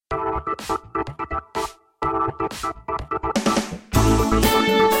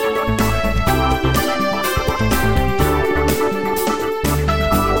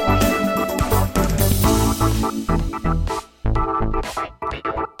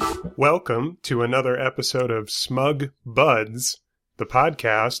Welcome to another episode of Smug Buds, the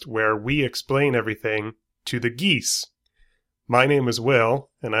podcast where we explain everything to the geese. My name is Will,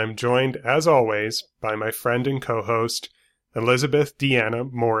 and I'm joined, as always, by my friend and co-host, Elizabeth Deanna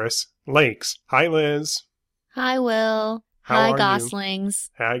Morris Lakes. Hi, Liz. Hi, Will. Hi, goslings.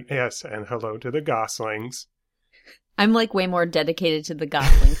 Hi, yes, and hello to the goslings. I'm like way more dedicated to the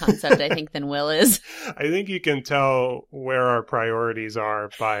gosling concept, I think, than Will is. I think you can tell where our priorities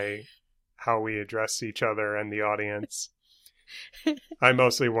are by how we address each other and the audience. I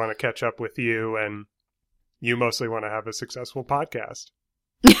mostly want to catch up with you, and you mostly want to have a successful podcast.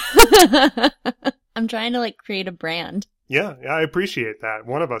 I'm trying to create a brand. Yeah, I appreciate that.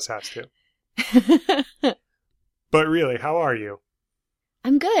 One of us has to. But really, how are you?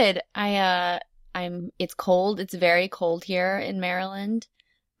 I'm good. It's cold. It's very cold here in Maryland.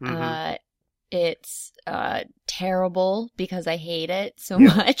 Mm-hmm. It's terrible because I hate it so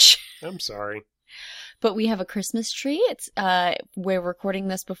much. I'm sorry. But we have a Christmas tree. We're recording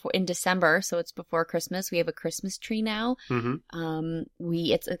this in December, so it's before Christmas. We have a Christmas tree now. Mm-hmm.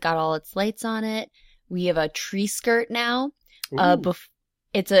 It's got all its lights on it. We have a tree skirt now.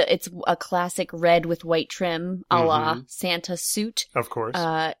 It's a classic red with white trim, a la Santa suit. Of course.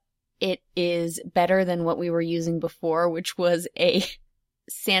 It is better than what we were using before, which was a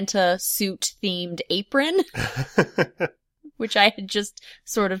Santa suit themed apron, which I had just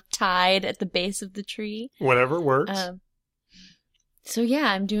sort of tied at the base of the tree. Whatever works. So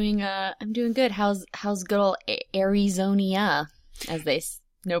yeah, I'm doing good. How's good old Arizonia, as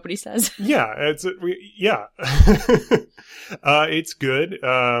nobody says. Yeah, it's good.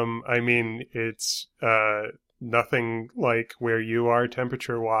 I mean, it's nothing like where you are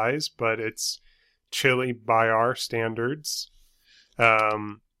temperature-wise, but it's chilly by our standards.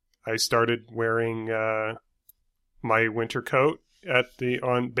 I started wearing my winter coat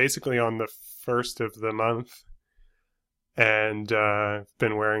basically on the first of the month, and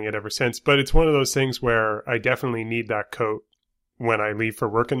been wearing it ever since. But it's one of those things where I definitely need that coat when I leave for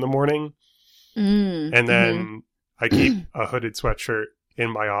work in the morning, and then I keep a hooded sweatshirt in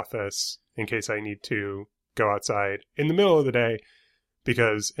my office in case I need to go outside in the middle of the day,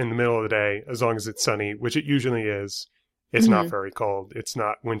 because in the middle of the day, as long as it's sunny, which it usually is, it's not very cold. It's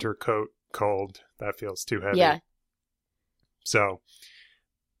not winter coat cold. That feels too heavy. Yeah. So,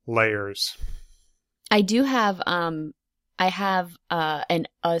 layers. I do have, I have a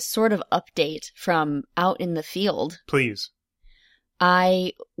sort of update from out in the field. Please.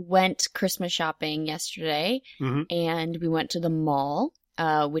 I went Christmas shopping yesterday, and we went to the mall.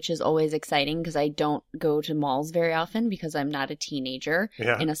 Which is always exciting because I don't go to malls very often because I'm not a teenager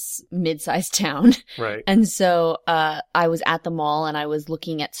in a mid-sized town. Right. And so I was at the mall and I was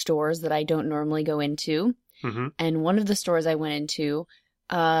looking at stores that I don't normally go into. Mm-hmm. And one of the stores I went into,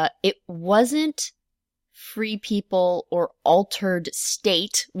 it wasn't Free People or Altered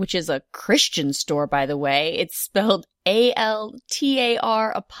State, which is a Christian store, by the way. It's spelled ALTAR''D.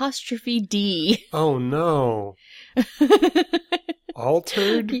 Oh, no.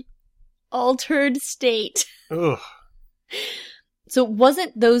 Altered State. Ugh. So it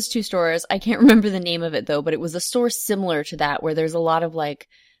wasn't those two stores. I can't remember the name of it though, but it was a store similar to that where there's a lot of like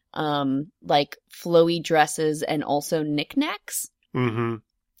flowy dresses and also knickknacks. Mm-hmm.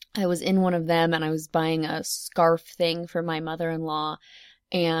 I was in one of them and I was buying a scarf thing for my mother-in-law,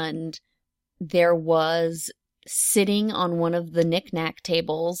 and there was sitting on one of the knickknack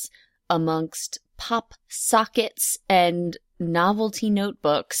tables amongst pop sockets and novelty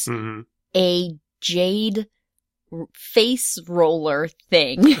notebooks, a jade face roller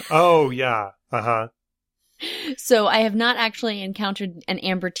thing. Oh, yeah. Uh-huh. So I have not actually encountered an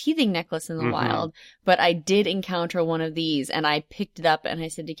amber teething necklace in the wild, but I did encounter one of these, and I picked it up and I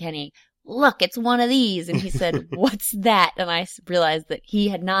said to Kenny, "Look, it's one of these." And he said, "What's that?" And I realized that he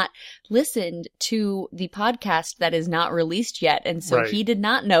had not listened to the podcast that is not released yet. And so he did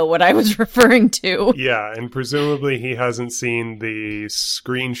not know what I was referring to. Yeah. And presumably he hasn't seen the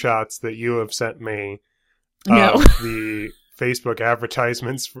screenshots that you have sent me of the Facebook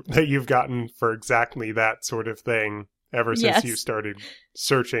advertisements that you've gotten for exactly that sort of thing ever since you started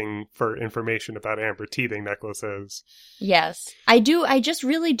searching for information about amber teething necklaces. Yes. I just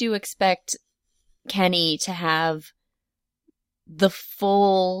really do expect Kenny to have the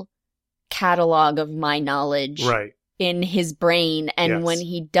full catalog of my knowledge in his brain. And when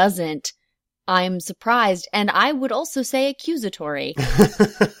he doesn't, I'm surprised. And I would also say accusatory.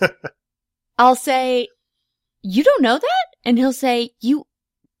 I'll say, "You don't know that?" And he'll say, "You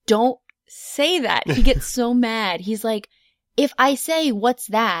don't say that." He gets so mad. He's like, if I say, "What's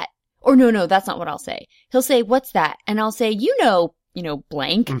that?" Or no, that's not what I'll say. He'll say, "What's that?" And I'll say, "You know,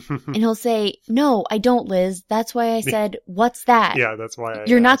 blank. And he'll say, no, I don't, Liz. That's why I said, what's that? Yeah, that's why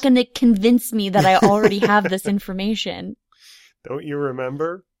You're not going to convince me that I already have this information. Don't you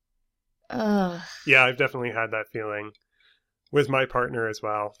remember? Ugh. Yeah, I've definitely had that feeling with my partner as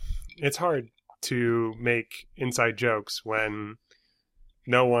well. It's hard to make inside jokes when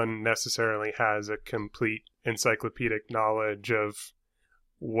no one necessarily has a complete encyclopedic knowledge of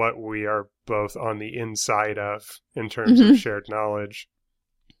what we are both on the inside of in terms of shared knowledge.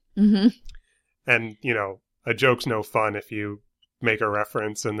 Mm-hmm. And, a joke's no fun if you make a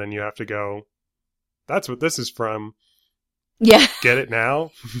reference and then you have to go, that's what this is from. Yeah. Get it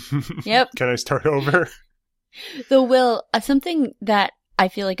now? Yep. Can I start over? Though, Will, something that I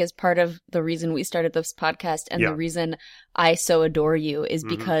feel like is part of the reason we started this podcast and the reason I so adore you is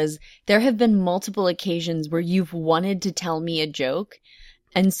because there have been multiple occasions where you've wanted to tell me a joke.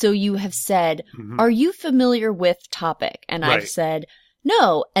 And so you have said, are you familiar with topic? And I've said,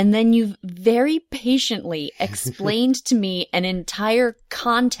 no. And then you've very patiently explained to me an entire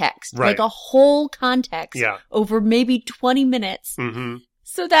context, like a whole context over maybe 20 minutes.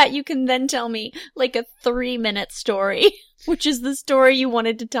 So that you can then tell me like a 3-minute story, which is the story you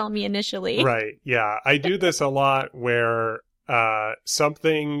wanted to tell me initially. Right. Yeah. I do this a lot where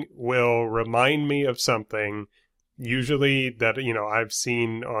something will remind me of something, usually that, I've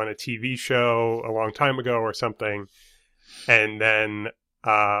seen on a TV show a long time ago or something. And then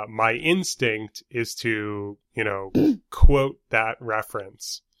my instinct is to, quote that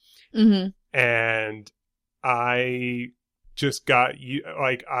reference. And I just got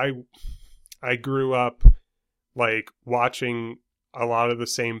I grew up watching a lot of the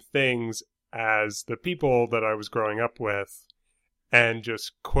same things as the people that I was growing up with and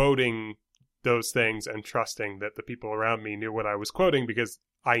just quoting those things and trusting that the people around me knew what I was quoting because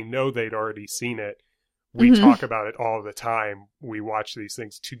I know they'd already seen it. We talk about it all the time. We watch these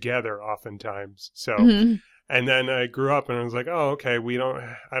things together oftentimes. So, and then I grew up and I was like, oh, okay,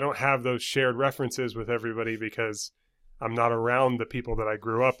 I don't have those shared references with everybody because I'm not around the people that I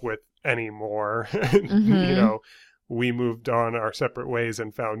grew up with anymore. We moved on our separate ways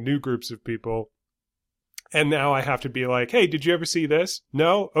and found new groups of people. And now I have to be like, hey, did you ever see this?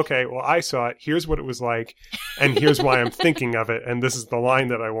 No? Okay, well, I saw it. Here's what it was like. And here's why I'm thinking of it. And this is the line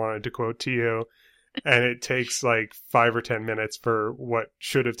that I wanted to quote to you. And it takes 5 or 10 minutes for what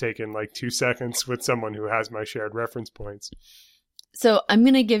should have taken 2 seconds with someone who has my shared reference points. So I'm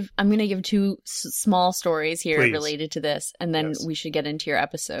gonna give 2 small stories here Please. Related to this, and then we should get into your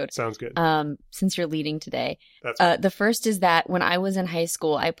episode. Sounds good. Since you're leading today, That's the first is that when I was in high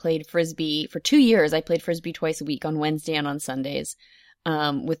school, I played frisbee for 2 years. I played frisbee twice a week on Wednesday and on Sundays,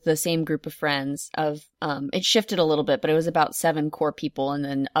 with the same group of friends. It shifted a little bit, but it was about 7 core people, and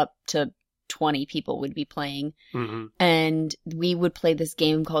then up to 20 people would be playing, and we would play this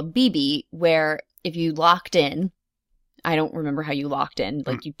game called BB, where if you locked in. I don't remember how you locked in.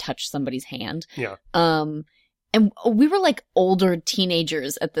 You touched somebody's hand. Yeah. And we were older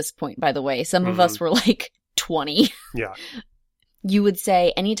teenagers at this point, by the way. Some of us were 20. Yeah. You would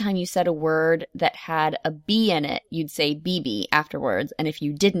say, anytime you said a word that had a B in it, you'd say BB afterwards. And if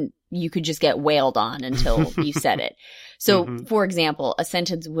you didn't, you could just get wailed on until you said it. So, for example, a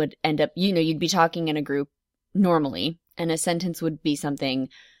sentence would end up, you'd be talking in a group normally, and a sentence would be something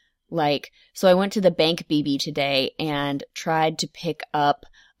so I went to the bank BB today and tried to pick up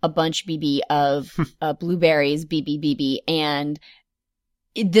a bunch BB of blueberries BB, and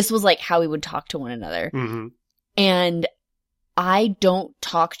this was how we would talk to one another. And I don't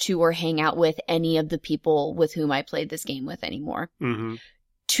talk to or hang out with any of the people with whom I played this game with anymore.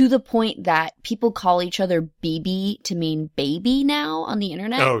 To the point that people call each other BB to mean baby now on the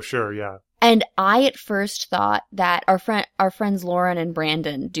internet. Oh, sure, yeah. And I at first thought that our friends Lauren and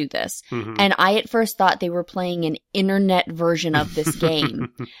Brandon do this. And I at first thought they were playing an internet version of this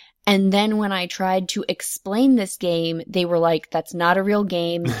game. And then when I tried to explain this game, they were like, that's not a real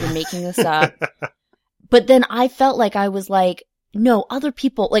game. You're making this up. But then I felt like I was no, other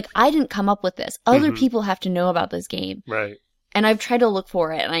people, I didn't come up with this. Other people have to know about this game. Right. And I've tried to look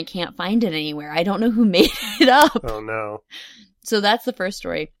for it and I can't find it anywhere. I don't know who made it up. Oh, no. So that's the first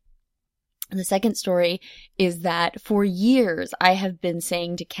story. The second story is that for years I have been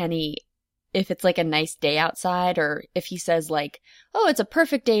saying to Kenny, if it's a nice day outside, or if he says oh, it's a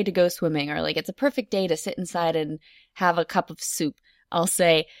perfect day to go swimming, or it's a perfect day to sit inside and have a cup of soup, I'll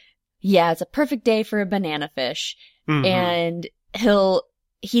say, yeah, it's a perfect day for a banana fish. And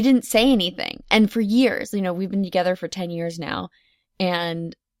he didn't say anything. And for years, we've been together for 10 years now.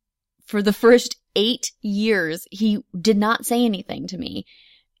 And for the first 8 years, he did not say anything to me.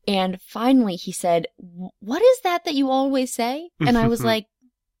 And finally he said, "What is that you always say?" And I was like,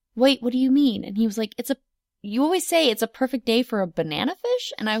 "Wait, what do you mean?" And he was like, "You always say it's a perfect day for a banana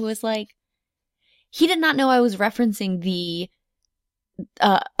fish?" And I was like, he did not know I was referencing the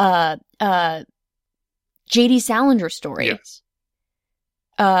J.D. Salinger story. Yes.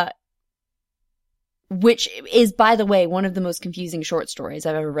 Which is, by the way, one of the most confusing short stories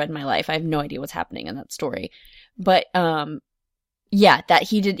I've ever read in my life. I have no idea what's happening in that story. But, yeah, that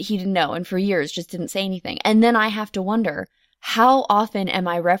he didn't know, and for years just didn't say anything. And then I have to wonder, how often am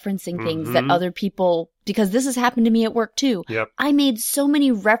I referencing things that other people, because this has happened to me at work too. Yep. I made so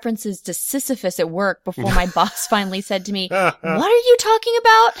many references to Sisyphus at work before my boss finally said to me, "What are you talking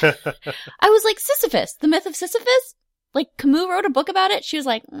about?" I was like, "Sisyphus, the myth of Sisyphus? Like, Camus wrote a book about it?" She was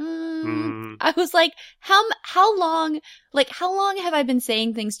like, I was like, how long have I been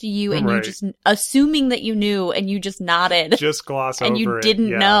saying things to you and you just assuming that you knew and you just nodded? Just gloss and over it. And you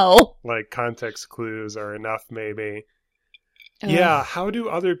didn't know. Like, context clues are enough, maybe. Yeah, how do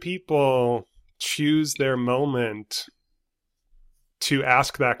other people choose their moment to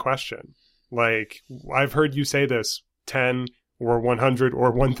ask that question? Like, I've heard you say this 10 or 100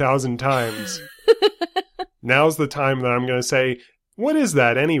 or 1,000 times. Now's the time that I'm going to say, what is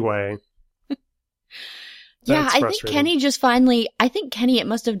that anyway? Yeah, I think Kenny it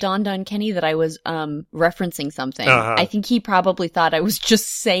must have dawned on Kenny that I was referencing something. I think he probably thought I was just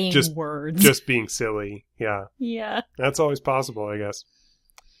saying words. Just being silly. Yeah. Yeah. That's always possible, I guess.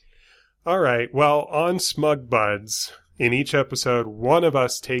 All right. Well, on Smug Buds, in each episode, one of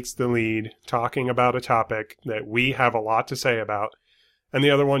us takes the lead talking about a topic that we have a lot to say about, and the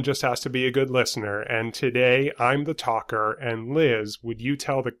other one just has to be a good listener. And today, I'm the talker. And Liz, would you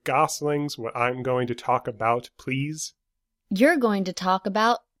tell the Goslings what I'm going to talk about, please? You're going to talk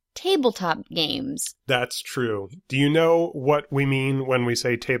about tabletop games. That's true. Do you know what we mean when we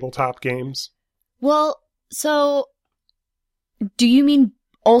say tabletop games? Well, so, do you mean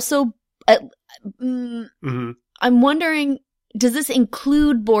also... I'm wondering, does this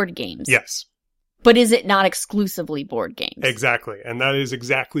include board games? Yes. But is it not exclusively board games? Exactly. And that is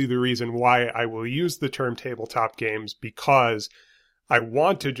exactly the reason why I will use the term tabletop games, because I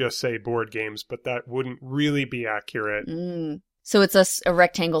want to just say board games, but that wouldn't really be accurate. So it's a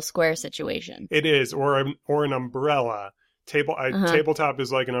rectangle square situation. It is, or an umbrella. Tabletop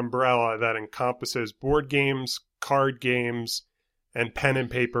is like an umbrella that encompasses board games, card games, and pen and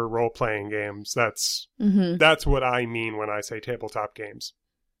paper role-playing games. That's what I mean when I say tabletop games.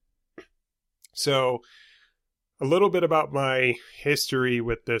 So, a little bit about my history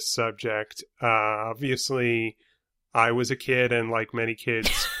with this subject. Obviously, I was a kid, and like many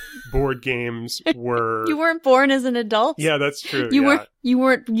kids, board games were... You weren't born as an adult? Yeah, that's true. You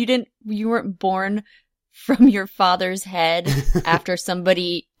weren't born from your father's head after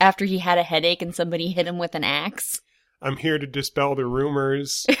he had a headache and somebody hit him with an axe? I'm here to dispel the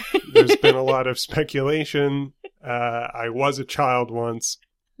rumors. There's been a lot of speculation. I was a child once.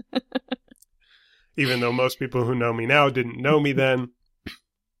 Even though most people who know me now didn't know me then.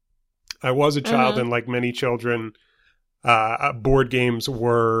 I was a child, and like many children, board games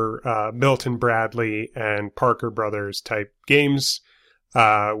were Milton Bradley and Parker Brothers type games.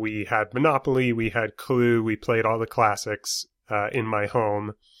 We had Monopoly, we had Clue, we played all the classics in my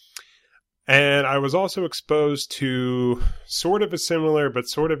home. And I was also exposed to sort of a similar but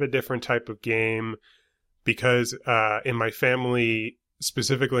sort of a different type of game, because in my family,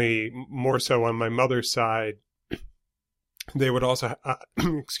 specifically more so on my mother's side, they would also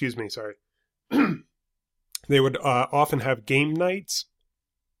excuse me, sorry. They would often have game nights.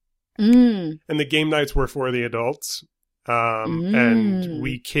 And the game nights were for the adults. And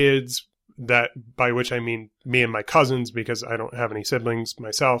we kids, that by which I mean me and my cousins, because I don't have any siblings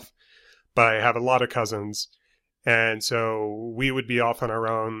myself, but I have a lot of cousins. And so we would be off on our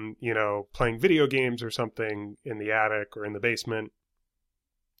own, playing video games or something in the attic or in the basement,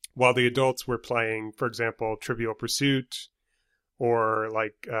 while the adults were playing, for example, Trivial Pursuit, or I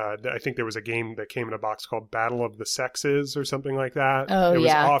think there was a game that came in a box called Battle of the Sexes or something like that. Oh,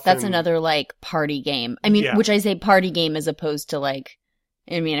 yeah. That's another, party game. I mean, which I say party game as opposed to,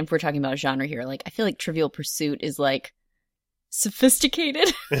 if we're talking about genre here, I feel like Trivial Pursuit is,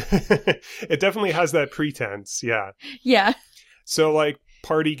 sophisticated. It definitely has that pretense, yeah. Yeah. So,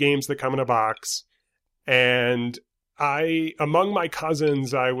 party games that come in a box, and among my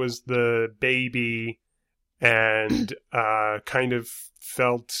cousins, I was the baby and kind of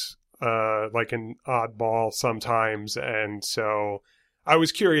felt like an oddball sometimes. And so I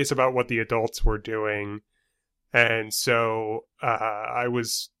was curious about what the adults were doing. And so I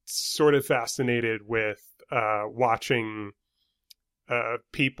was sort of fascinated with watching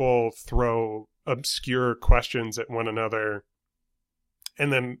people throw obscure questions at one another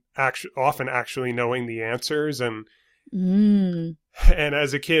and then often actually knowing the answers. And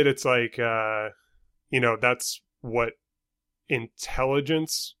as a kid, it's like, that's what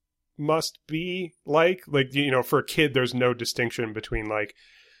intelligence must be like. Like, for a kid, there's no distinction between like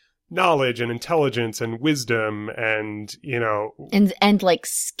knowledge and intelligence and wisdom and and like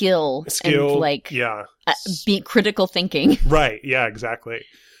skill and like be critical thinking. Right. Yeah, exactly.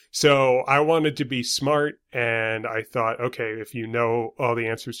 So I wanted to be smart, and I thought, okay, if you know all the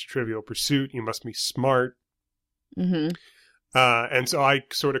answers to Trivial Pursuit, you must be smart. Mm-hmm. And so I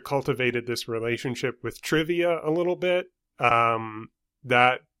sort of cultivated this relationship with trivia a little bit.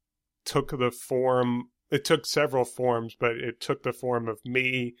 That took it took several forms, but it took the form of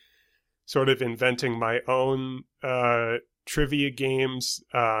me sort of inventing my own trivia games.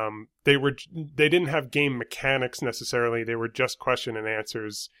 They didn't have game mechanics necessarily. They were just question and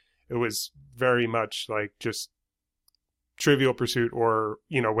answers. It was very much like just Trivial Pursuit, or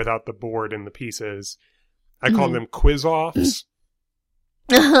without the board and the pieces. I called them quiz-offs.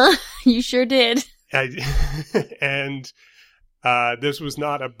 You sure did. And this was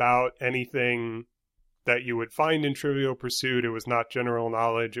not about anything that you would find in Trivial Pursuit. It was not general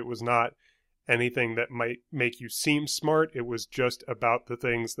knowledge. It was not anything that might make you seem smart. It was just about the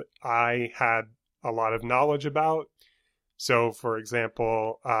things that I had a lot of knowledge about. So, for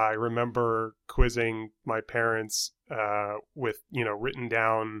example, I remember quizzing my parents with, written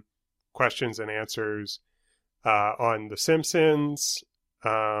down questions and answers on The Simpsons.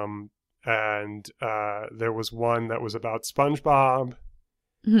 And there was one that was about SpongeBob.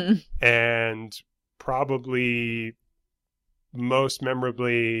 Mm-hmm. And probably most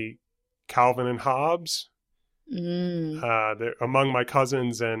memorably Calvin and Hobbes. Among my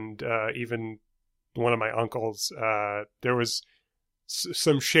cousins and even one of my uncles, there was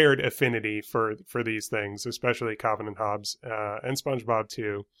some shared affinity for these things, especially Calvin and Hobbes, and SpongeBob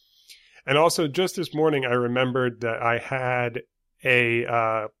too. And also, just this morning, I remembered that I had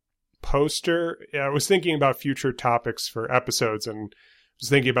a poster. I was thinking about future topics for episodes, and was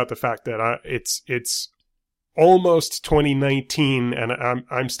thinking about the fact that it's almost 2019, and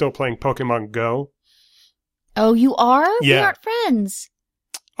I'm still playing Pokemon Go. Oh, you are? Yeah. We aren't friends.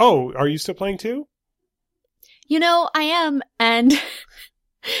 Oh, are you still playing too? I am, and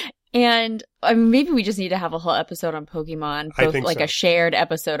I mean, maybe we just need to have a whole episode on Pokemon, both like a shared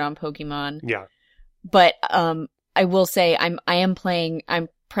episode on Pokemon. Yeah. But I will say I'm playing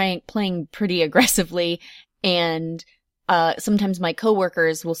pretty aggressively, and sometimes my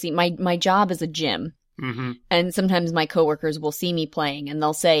coworkers will see my job is a gym. Mm-hmm. And sometimes my coworkers will see me playing, and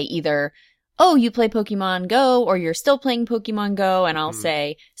they'll say either, "Oh, you play Pokemon Go," or "You're still playing Pokemon Go," and I'll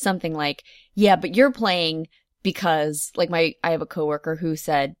say something like, "Yeah, but you're playing because like I have a coworker who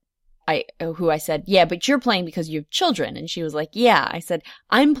said I said, "Yeah, but you're playing because you have children," and she was like, "Yeah." I said,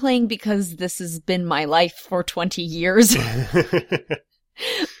 "I'm playing because this has been my life for 20 years."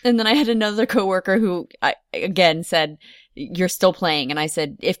 And then I had another coworker who again said, "You're still playing." And I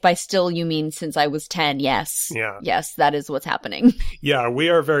said, "If by still you mean since I was 10, yes. Yeah. Yes, that is what's happening." Yeah, we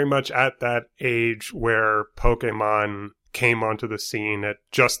are very much at that age where Pokemon came onto the scene at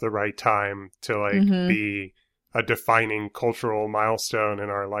just the right time to like be a defining cultural milestone in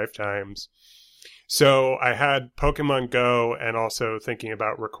our lifetimes. So I had Pokemon Go, and also thinking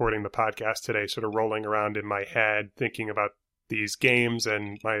about recording the podcast today, sort of rolling around in my head, thinking about these games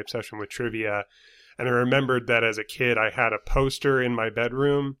and my obsession with trivia. And I remembered that as a kid, I had a poster in my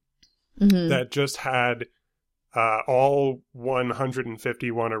bedroom that just had all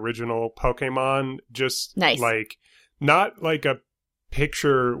 151 original Pokemon, just like, not like a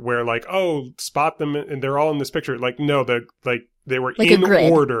picture where like, oh, spot them and they're all in this picture. Like, no, they were like in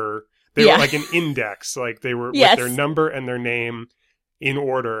order. They were like an index. Like they were with their number and their name in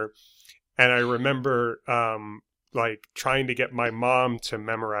order. And I remember like trying to get my mom to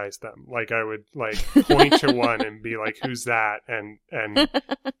memorize them. Like I would like point to one and be like, "Who's that?" And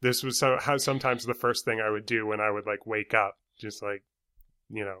this was how sometimes the first thing I would do when I would like wake up, just like,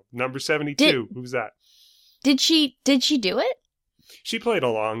 number 72. Who's that? Did she do it? She played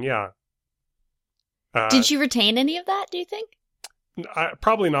along, yeah. Did she retain any of that, do you think?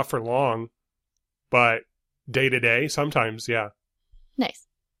 Probably not for long, but day to day, sometimes, yeah. Nice.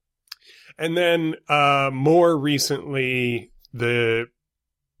 And then more recently, the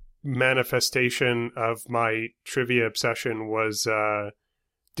manifestation of my trivia obsession was,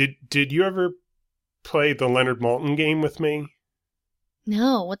 did you ever play the Leonard Maltin game with me?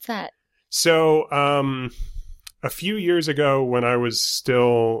 No, what's that? So, a few years ago when I was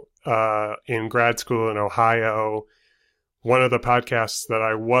still in grad school in Ohio, one of the podcasts that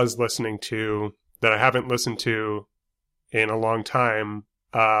I was listening to that I haven't listened to in a long time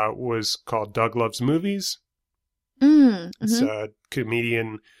was called Doug Loves Movies. Mm-hmm. It's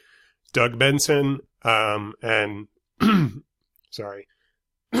comedian Doug Benson, and sorry.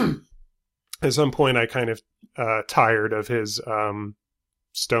 At some point, I kind of tired of his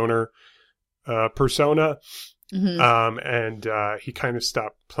stoner persona, and he kind of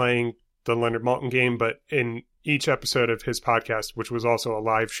stopped playing the Leonard Maltin game. But in each episode of his podcast, which was also a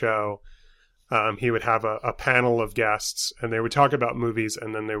live show, he would have a panel of guests, and they would talk about movies,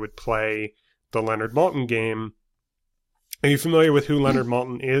 and then they would play the Leonard Maltin game. Are you familiar with who Leonard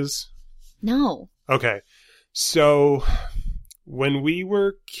Maltin is? No. Okay. So when we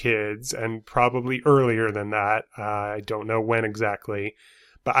were kids, and probably earlier than that, I don't know when exactly,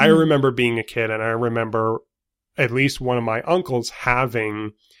 but I remember being a kid, and I remember at least one of my uncles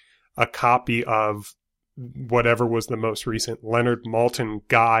having a copy of whatever was the most recent Leonard Maltin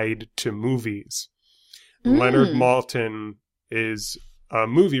guide to movies. Leonard Maltin is a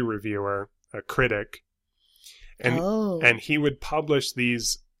movie reviewer, a critic, and he would publish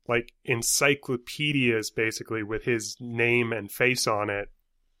these like encyclopedias basically with his name and face on it.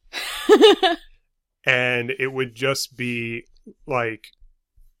 And it would just be like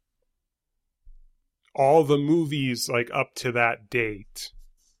all the movies like up to that date.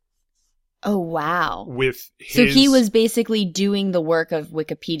 Oh, wow. So he was basically doing the work of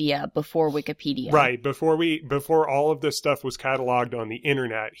Wikipedia before Wikipedia. Right. Before all of this stuff was cataloged on the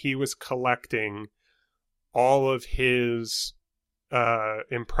internet, he was collecting all of his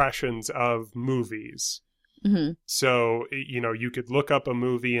impressions of movies. Mm-hmm. So, you could look up a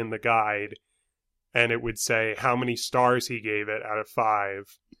movie in the guide and it would say how many stars he gave it out of 5,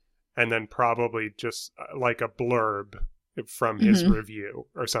 and then probably just like a blurb from his review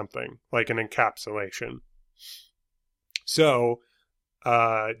or something, like an encapsulation. So,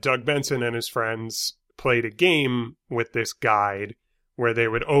 Doug Benson and his friends played a game with this guide where they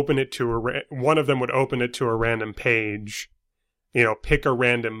would open it to one of them would open it to a random page, pick a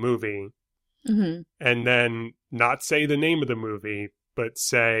random movie, and then not say the name of the movie, but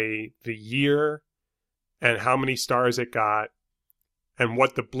say the year and how many stars it got and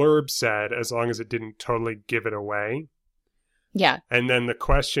what the blurb said, as long as it didn't totally give it away. Yeah. And then the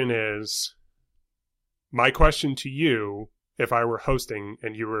question is, my question to you, if I were hosting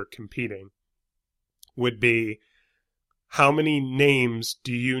and you were competing, would be, how many names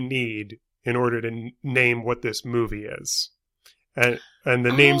do you need in order to name what this movie is? And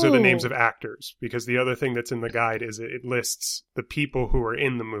the names are the names of actors, because the other thing that's in the guide is it lists the people who are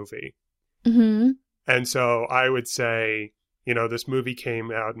in the movie. Mm-hmm. And so I would say, this movie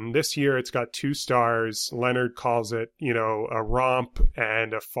came out, and this year it's got 2 stars. Leonard calls it, a romp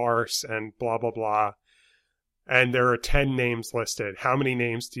and a farce and blah, blah, blah. And there are 10 names listed. How many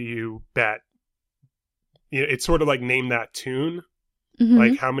names do you bet? It's sort of like Name That Tune. Mm-hmm.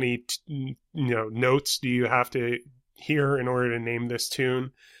 Like how many, notes do you have to hear in order to name this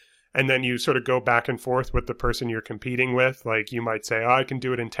tune? And then you sort of go back and forth with the person you're competing with. Like you might say, I can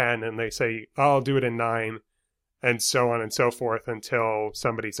do it in 10. And they say, I'll do it in 9. And so on and so forth until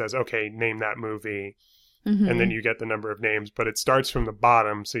somebody says, okay, name that movie. Mm-hmm. And then you get the number of names. But it starts from the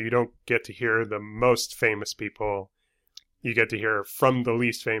bottom, so you don't get to hear the most famous people. You get to hear from the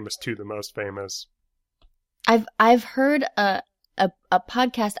least famous to the most famous. I've heard a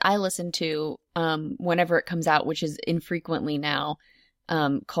podcast I listen to whenever it comes out, which is infrequently now,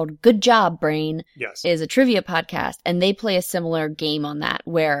 called Good Job Brain. Yes. Is a trivia podcast, and they play a similar game on that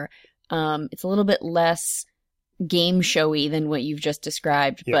where it's a little bit less game showy than what you've just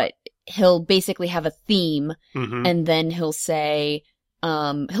described, but he'll basically have a theme, and then he'll say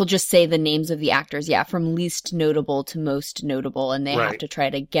he'll just say the names of the actors, from least notable to most notable, and they have to try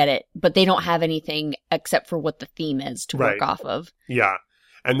to get it, but they don't have anything except for what the theme is to work off of. Yeah.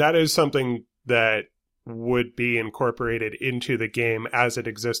 And that is something that would be incorporated into the game as it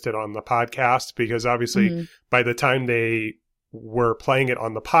existed on the podcast, because obviously by the time they were playing it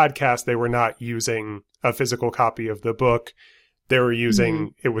on the podcast, they were not using a physical copy of the book. They were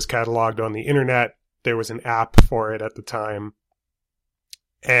using, it was cataloged on the internet. There was an app for it at the time.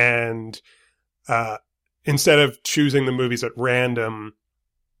 And instead of choosing the movies at random,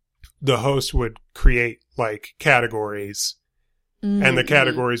 the host would create like categories, and the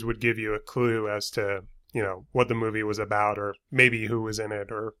categories would give you a clue as to, what the movie was about, or maybe who was in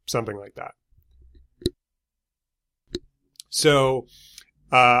it, or something like that. So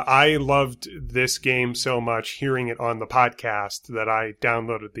I loved this game so much, hearing it on the podcast, that I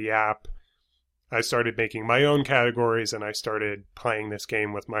downloaded the app. I started making my own categories, and I started playing this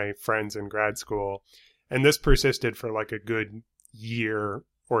game with my friends in grad school. And this persisted for like a good year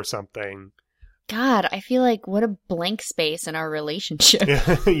or something. God, I feel like what a blank space in our relationship.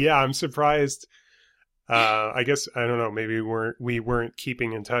 Yeah, I'm surprised. I guess, I don't know, maybe we weren't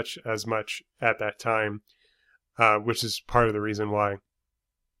keeping in touch as much at that time, which is part of the reason why I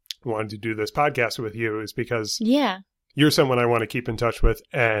wanted to do this podcast with you, is because you're someone I want to keep in touch with,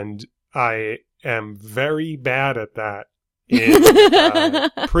 and I am very bad at that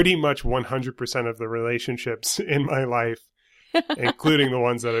in pretty much 100% of the relationships in my life, including the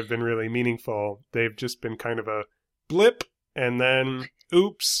ones that have been really meaningful. They've just been kind of a blip, and then,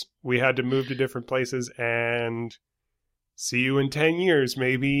 oops, we had to move to different places, and see you in 10 years,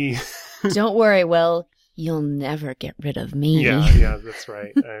 maybe. Don't worry, Will. You'll never get rid of me. Yeah, that's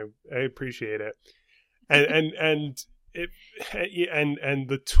right. I appreciate it. And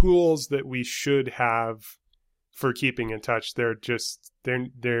the tools that we should have for keeping in touch, they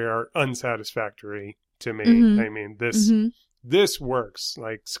are unsatisfactory to me. Mm-hmm. I mean, this works,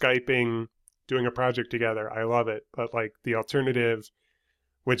 like Skyping, doing a project together. I love it. But like the alternative,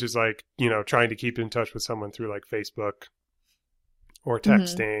 which is like, trying to keep in touch with someone through like Facebook or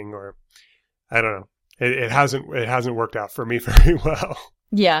texting or I don't know. It hasn't worked out for me very well.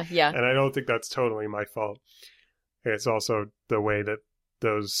 Yeah. And I don't think that's totally my fault. It's also the way that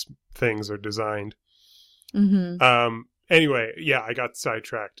those things are designed. Mm-hmm. Anyway, yeah, I got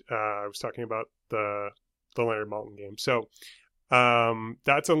sidetracked. I was talking about the Leonard Maltin game. So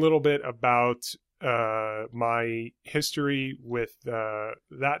that's a little bit about my history with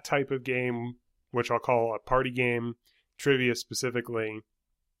that type of game, which I'll call a party game, trivia specifically.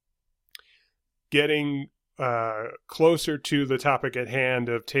 Getting closer to the topic at hand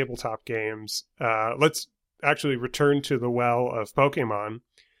of tabletop games, let's actually return to the well of Pokemon,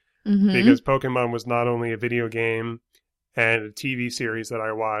 because Pokemon was not only a video game and a TV series that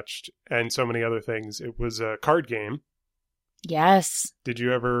I watched and so many other things. It was a card game. Yes. Did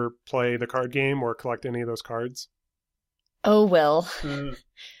you ever play the card game or collect any of those cards? Oh, Will.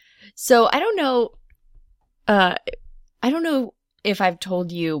 So I don't know. I don't know if I've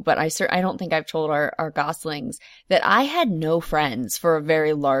told you, but I don't think I've told our Goslings that I had no friends for a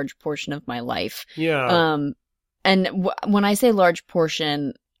very large portion of my life. Yeah. And when I say large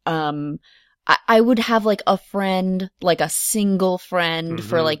portion, I would have like a friend, like a single friend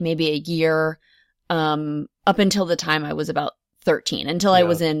for like maybe a year, up until the time I was about 13, until I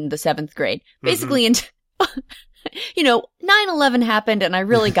was in the 7th grade. Basically, until 9/11 happened and I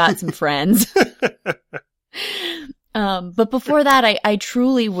really got some friends. But before that, I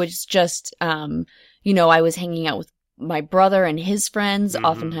truly was just, I was hanging out with my brother and his friends,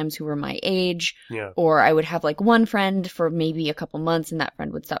 oftentimes who were my age, or I would have like one friend for maybe a couple months and that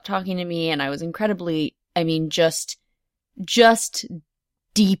friend would stop talking to me. And I was incredibly, just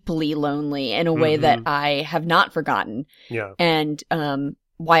deeply lonely in a way that I have not forgotten. Yeah. And,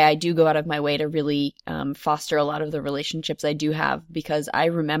 why I do go out of my way to really foster a lot of the relationships I do have, because I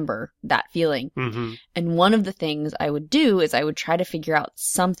remember that feeling. And one of the things I would do is I would try to figure out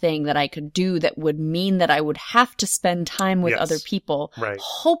something that I could do that would mean that I would have to spend time with other people,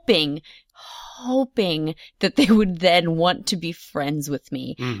 hoping that they would then want to be friends with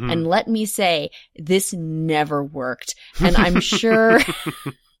me. And let me say, this never worked. And I'm sure...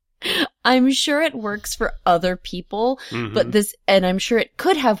 I'm sure it works for other people, but and I'm sure it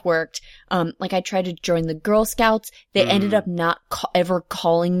could have worked. Like I tried to join the Girl Scouts. They ended up not ever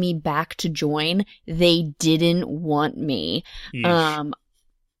calling me back to join. They didn't want me. What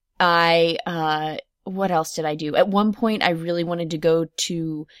else did I do? At one point, I really wanted to go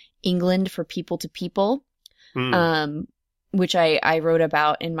to England for People to People. Which I wrote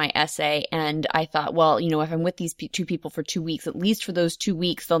about in my essay. And I thought, well, if I'm with these two people for 2 weeks, at least for those 2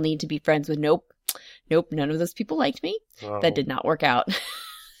 weeks, they'll need to be friends with. Nope. None of those people liked me. Oh. That did not work out.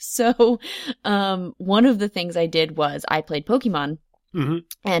 So, one of the things I did was I played Pokemon.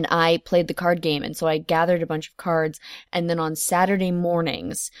 And I played the card game. And so I gathered a bunch of cards. And then on Saturday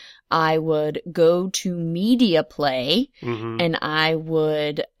mornings, I would go to Media Play and I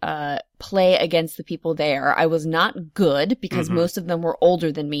would play against the people there. I was not good because most of them were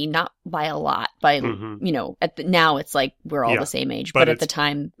older than me, not by a lot. By now it's like we're all the same age. But at the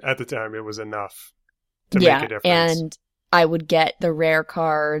time... At the time, it was enough to make a difference. And I would get the rare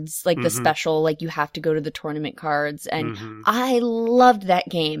cards, like the special, like you have to go to the tournament cards. And I loved that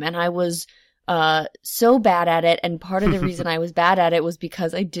game. And I was so bad at it. And part of the reason I was bad at it was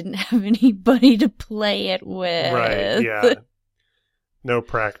because I didn't have anybody to play it with. Right, yeah. No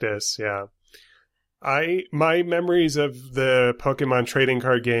practice, yeah. My memories of the Pokemon trading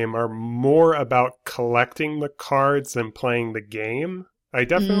card game are more about collecting the cards than playing the game. I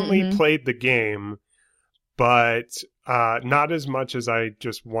definitely played the game. but not as much as I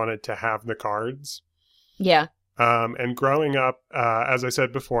just wanted to have the cards. Yeah. And growing up, as I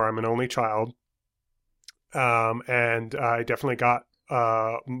said before, I'm an only child. And I definitely got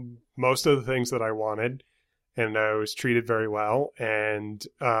most of the things that I wanted, and I was treated very well. And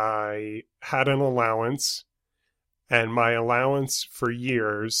I had an allowance, and my allowance for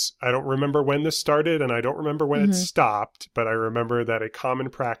years, I don't remember when this started, and I don't remember when it stopped, but I remember that a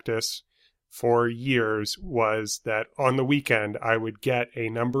common practice for years was that on the weekend, I would get a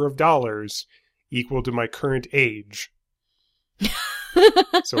number of dollars equal to my current age.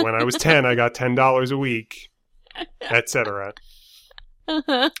 So when I was 10, I got $10 a week, etc.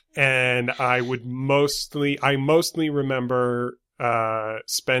 And I mostly remember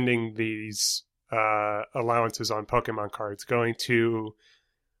spending these allowances on Pokemon cards, going to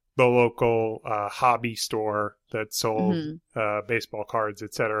the local hobby store that sold baseball cards,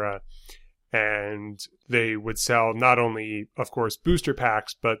 etc. And they would sell not only, of course, booster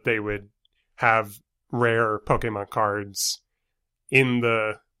packs, but they would have rare Pokemon cards in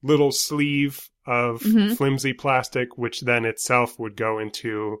the little sleeve of flimsy plastic, which then itself would go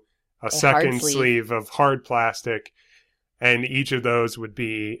into a second sleeve of hard plastic. And each of those would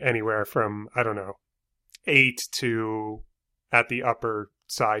be anywhere from, I don't know, 8 to, at the upper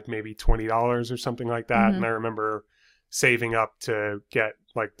side, maybe $20 or something like that. And I remember saving up to get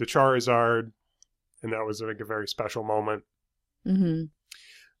like the Charizard, and that was like a very special moment.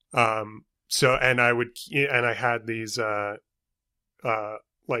 So, and I had these,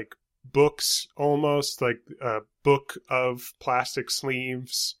 like books, almost like a book of plastic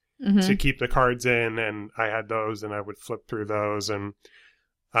sleeves to keep the cards in. And I had those, and I would flip through those. And,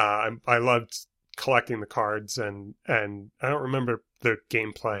 I loved collecting the cards, and I don't remember the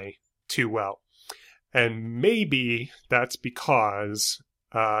gameplay too well. And maybe that's because,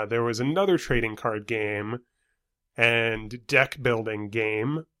 there was another trading card game and deck building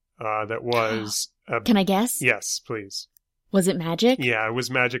game, that was... Can I guess? Yes, please. Was it Magic? Yeah, it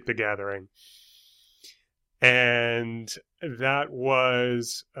was Magic the Gathering. And that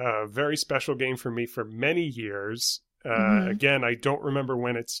was a very special game for me for many years. Again, I don't remember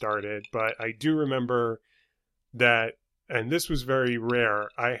when it started, but I do remember that, and this was very rare,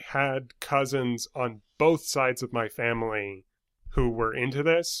 I had cousins on both sides of my family who were into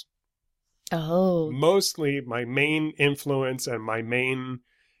this. Oh. Mostly my main influence and my main,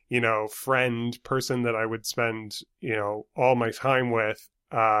 friend, person that I would spend, all my time with,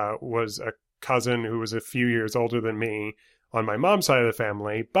 was a cousin who was a few years older than me on my mom's side of the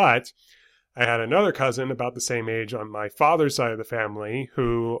family. But I had another cousin about the same age on my father's side of the family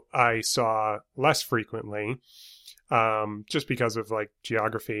who I saw less frequently, just because of like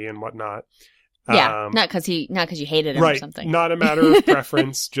geography and whatnot. Yeah, not because you hated him or something. Not a matter of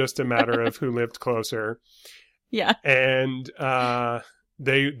preference, just a matter of who lived closer. Yeah. And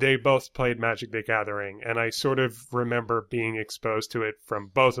they both played Magic the Gathering, and I sort of remember being exposed to it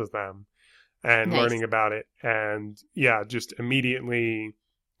from both of them and learning about it. And yeah, just immediately,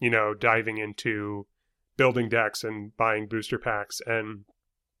 diving into building decks and buying booster packs. And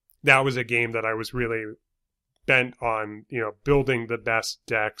that was a game that I was really bent on, building the best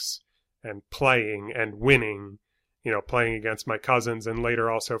decks and playing and winning, playing against my cousins and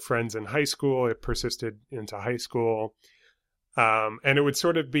later also friends in high school. It persisted into high school. And it would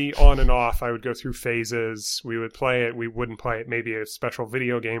sort of be on and off. I would go through phases. We would play it. We wouldn't play it. Maybe a special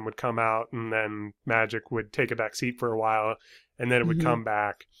video game would come out, and then Magic would take a back seat for a while, and then it would come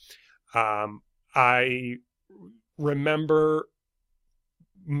back. I remember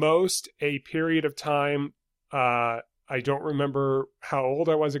most a period of time, I don't remember how old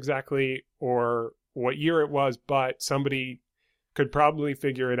I was exactly or what year it was, but somebody could probably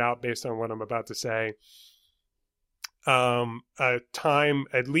figure it out based on what I'm about to say. A time,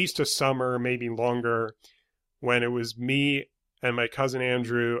 at least a summer, maybe longer, when it was me and my cousin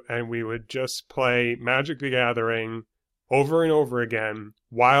Andrew, and we would just play Magic the Gathering over and over again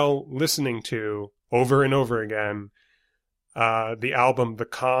while listening to, over and over again, the album The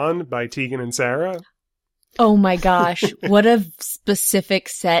Con by Tegan and Sara. Oh my gosh, what a specific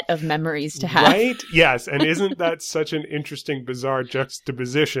set of memories to have. Right? Yes, and isn't that such an interesting, bizarre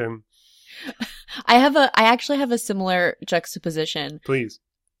juxtaposition? I actually have a similar juxtaposition. Please.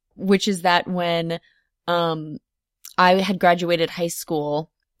 Which is that when I had graduated high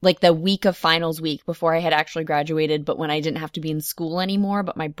school, like the week of finals week before I had actually graduated, but when I didn't have to be in school anymore,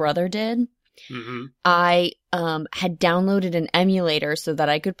 but my brother did, I had downloaded an emulator so that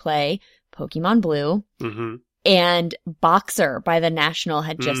I could play Pokemon Blue, and Boxer by The National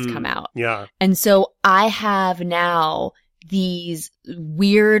had just come out. Yeah. And so I have now these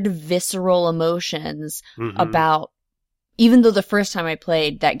weird visceral emotions about, even though the first time I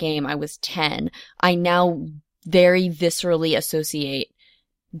played that game I was 10, I now very viscerally associate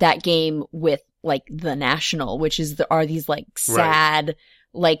that game with like The National, which are these like sad,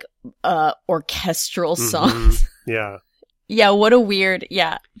 like orchestral songs. Yeah. Yeah, what a weird,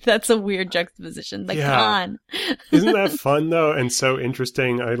 that's a weird juxtaposition. Like, come on. Isn't that fun though? And so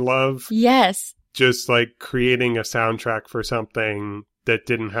interesting. I love just like creating a soundtrack for something that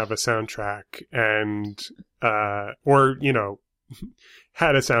didn't have a soundtrack and, or, you know,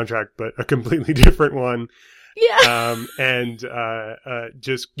 had a soundtrack, but a completely different one.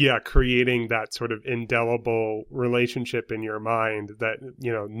 Just creating that sort of indelible relationship in your mind that,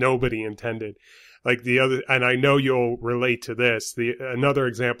 you know, nobody intended. Like the other, and I know you'll relate to this. Another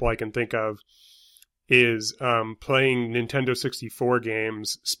example I can think of is playing Nintendo 64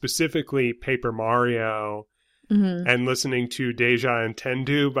 games, specifically Paper Mario, and listening to Deja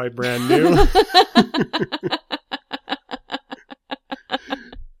Entendu by Brand New.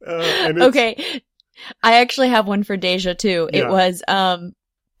 Okay. I actually have one for Deja too. It was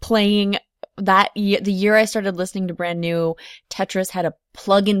playing that the year I started listening to Brand New, Tetris had a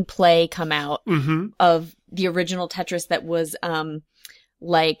plug and play come out of the original Tetris that was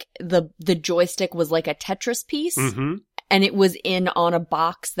like the joystick was like a Tetris piece, and it was on a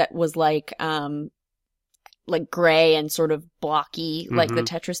box that was like gray and sort of blocky like the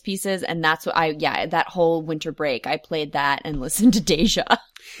Tetris pieces, and that's what that whole winter break I played that and listened to Deja.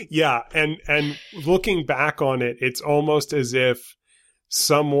 Yeah, and looking back on it, it's almost as if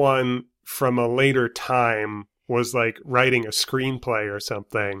someone from a later time was like writing a screenplay or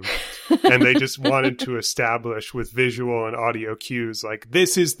something, and they just wanted to establish with visual and audio cues, like,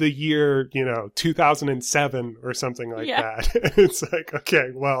 this is the year, 2007 or something like that. It's like, okay,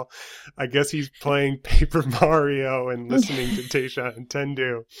 well, I guess he's playing Paper Mario and listening to Deja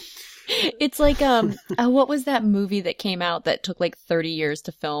Entendu. It's like, what was that movie that came out that took like 30 years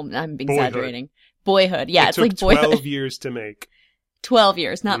to film? I'm exaggerating. Boyhood. Yeah, it's like Boyhood. 12 years to make. 12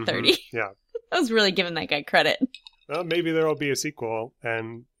 years, not 30. Yeah. I was really giving that guy credit. Well, maybe there will be a sequel,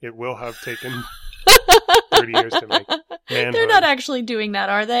 and it will have taken 30 years to make. Manhood. They're not actually doing that,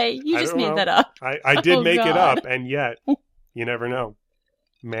 are they? You just made that up. I did make it up, and yet, you never know.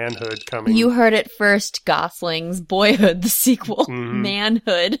 Manhood coming. You heard it first, Goslings. Boyhood, the sequel.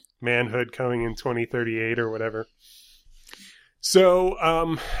 Manhood. Manhood coming in 2038 or whatever.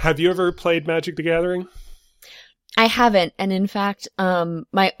 So, have you ever played Magic the Gathering? I haven't, and in fact,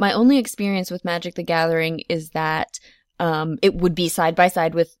 my only experience with Magic the Gathering is that it would be side by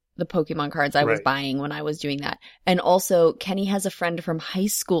side with the Pokemon cards I was buying when I was doing that. And also, Kenny has a friend from high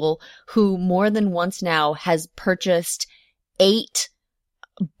school who more than once now has purchased 8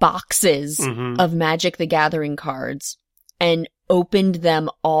 boxes of Magic the Gathering cards and opened them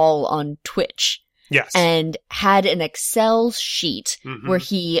all on Twitch. Yes. And had an Excel sheet where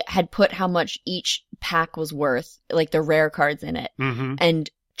he had put how much each pack was worth, like the rare cards in it, and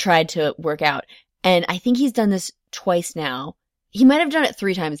tried to work out. And I think he's done this twice now. He might have done it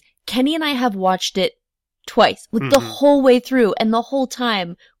 3 times. Kenny and I have watched it twice, like the whole way through. And the whole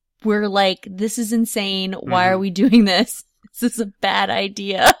time we're like, this is insane. Why are we doing this? This is a bad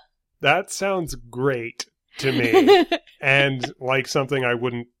idea. That sounds great to me. And like something I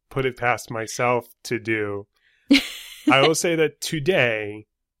wouldn't put it past myself to do. I will say that today,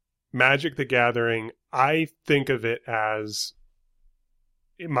 Magic the Gathering, I think of it as,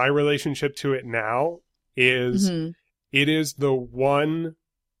 my relationship to it now is, it is the one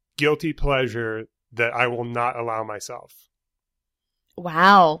guilty pleasure that I will not allow myself.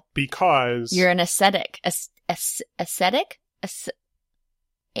 Wow. Because you're an ascetic. Ascetic?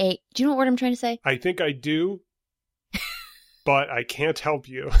 Do you know what word I'm trying to say? I think I do. But I can't help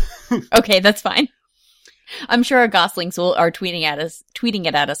you. Okay, that's fine. I'm sure our goslings are tweeting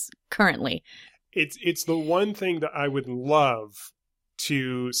it at us currently. It's the one thing that I would love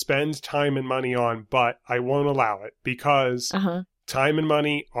to spend time and money on, but I won't allow it because time and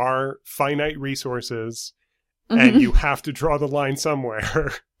money are finite resources, and you have to draw the line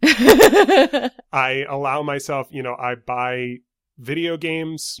somewhere. I allow myself, I buy video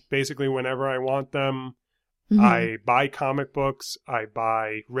games basically whenever I want them. I buy comic books. I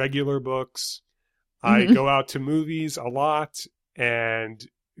buy regular books. I go out to movies a lot and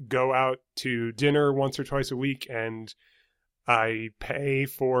go out to dinner once or twice a week. And I pay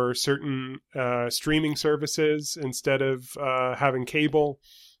for certain streaming services instead of having cable.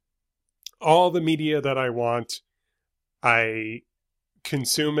 All the media that I want, I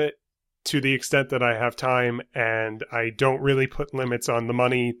consume it to the extent that I have time. And I don't really put limits on the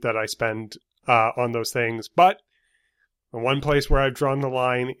money that I spend on those things. But The one place where I've drawn the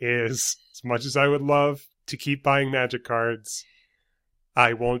line is, as much as I would love to keep buying Magic cards,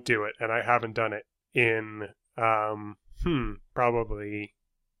 I won't do it, and I haven't done it in probably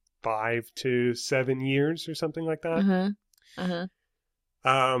 5 to 7 years or something like that.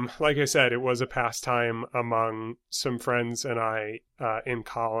 Like I said, it was a pastime among some friends and I in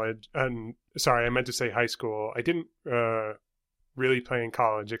college. And sorry, I meant to say high school. I didn't really play in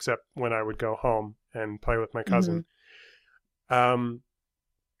college except when I would go home and play with my cousin. And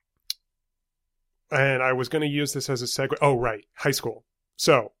I was going to use this as a segue. Oh, right. High school.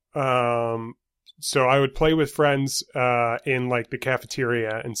 So I would play with friends in like the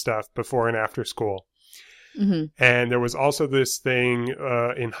cafeteria and stuff before and after school. And there was also this thing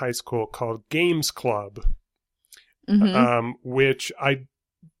in high school called Games Club, which I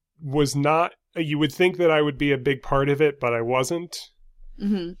was not. You would think that I would be a big part of it, but I wasn't.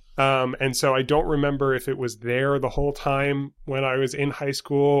 And so I don't remember if it was there the whole time when I was in high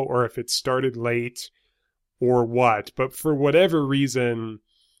school or if it started late or what. But for whatever reason,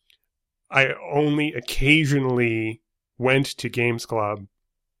 I only occasionally went to Games Club.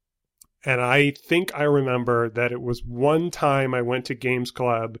 And I think I remember that it was one time I went to Games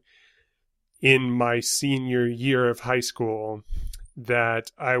Club in my senior year of high school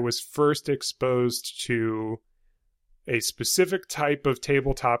that I was first exposed to a specific type of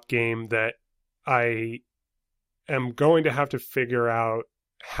tabletop game that I am going to have to figure out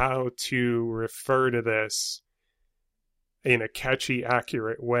how to refer to this in a catchy,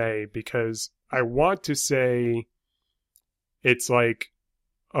 accurate way, because I want to say it's like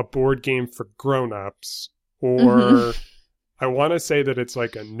a board game for grown-ups, or I want to say that it's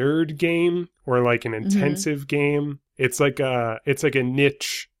like a nerd game or like an intensive game. It's like a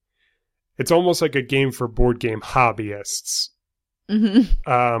niche. It's almost like a game for board game hobbyists.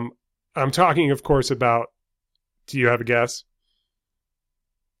 I'm talking, of course, about, do you have a guess?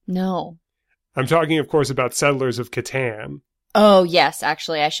 No. I'm talking, of course, about Settlers of Catan. Oh, yes.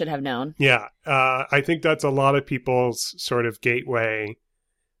 Actually, I should have known. Yeah. I think that's a lot of people's sort of gateway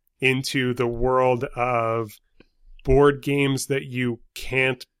into the world of board games that you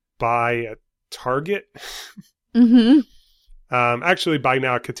can't buy at Target. Actually, by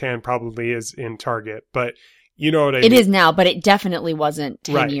now, Catan probably is in Target, but you know what I mean. It is now, but it definitely wasn't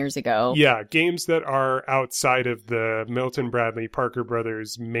 10 years ago. Yeah, games that are outside of the Milton Bradley Parker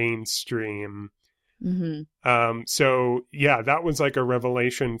Brothers mainstream. So, yeah, that was like a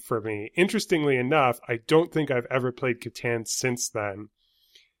revelation for me. Interestingly enough, I don't think I've ever played Catan since then.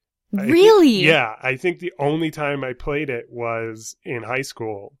 Really? I think the only time I played it was in high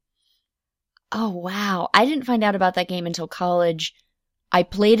school. Oh, wow. I didn't find out about that game until college. I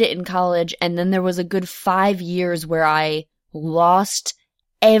played it in college, and then there was a good 5 years where I lost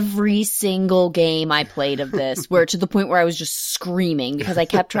every single game I played of this, where to the point where I was just screaming because I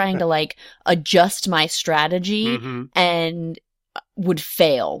kept trying to like adjust my strategy and would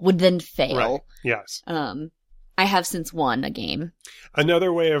then fail. Right. Yes. I have since won a game.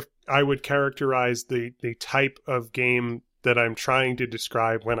 Another way of I would characterize the type of game that I'm trying to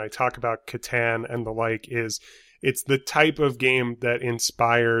describe when I talk about Catan and the like is it's the type of game that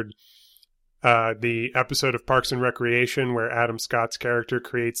inspired the episode of Parks and Recreation where Adam Scott's character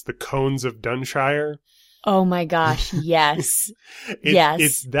creates the cones of Dunshire. Oh my gosh, yes.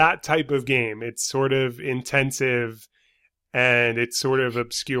 It's that type of game. It's sort of intensive and it's sort of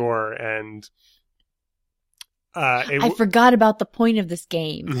obscure and I forgot about the point of this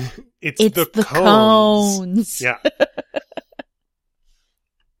game. It's the cones. Yeah.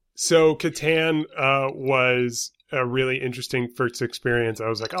 So Catan was a really interesting first experience. I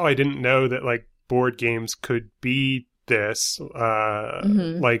was like, oh, I didn't know that like board games could be this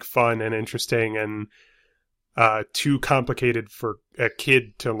like fun and interesting and too complicated for a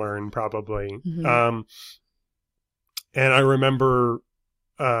kid to learn probably. And I remember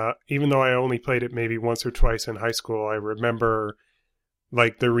even though I only played it maybe once or twice in high school, I remember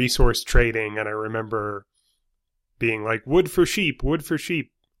like the resource trading, and I remember being like, wood for sheep.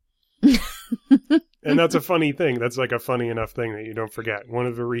 And that's a funny thing. That's like a funny enough thing that you don't forget. One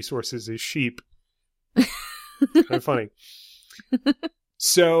of the resources is sheep. Kind of funny.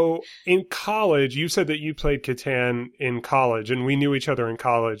 So in college, you said that you played Catan in college, and we knew each other in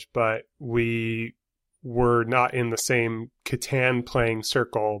college, but we were not in the same Catan playing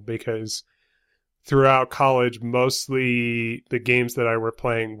circle because throughout college, mostly the games that I were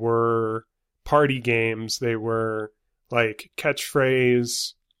playing were party games. They were like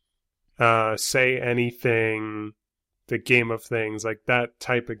catchphrase, say anything, the game of things, like that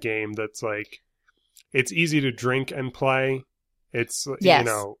type of game that's like, it's easy to drink and play. It's, you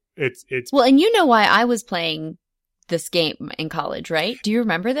know, it's... Well, and you know why I was playing this game in college, right? Do you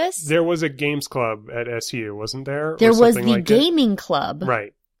remember this? There was a games club at SU, wasn't there? There was the gaming club.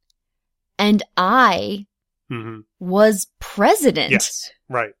 Right. And I was president. Yes,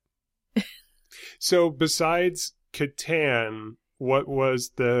 right. So besides Catan, what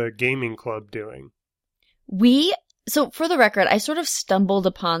was the gaming club doing? So for the record, I sort of stumbled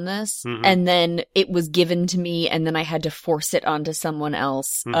upon this and then it was given to me and then I had to force it onto someone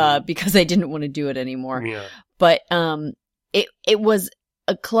else because I didn't want to do it anymore. Yeah. But it was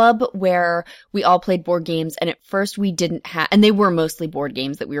a club where we all played board games, and at first we didn't have, and they were mostly board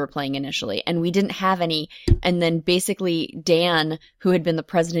games that we were playing initially, and we didn't have any. And then basically Dan, who had been the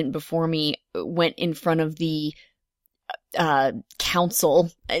president before me, went in front of the council.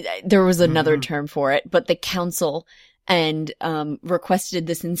 There was another term for it, but the council, and requested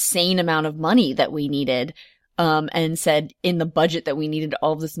this insane amount of money that we needed. And said in the budget that we needed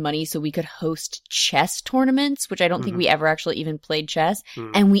all this money so we could host chess tournaments, which I don't think we ever actually even played chess.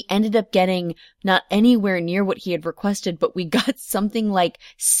 And we ended up getting not anywhere near what he had requested, but we got something like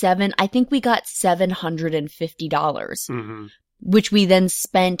 $750, which we then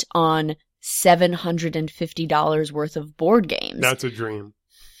spent on $750 worth of board games. That's a dream.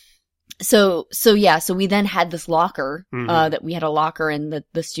 So we then had this locker, that we had a locker in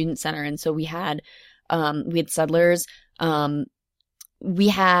the student center. And so we had Settlers. We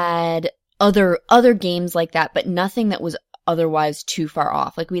had other games like that, but nothing that was otherwise too far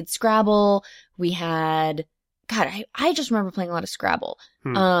off. Like we had Scrabble. We had, I just remember playing a lot of Scrabble.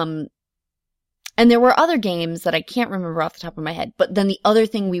 And there were other games that I can't remember off the top of my head. But then the other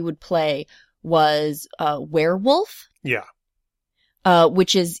thing we would play was, Werewolf. Yeah.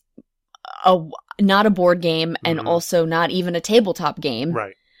 Which is not a board game and also not even a tabletop game.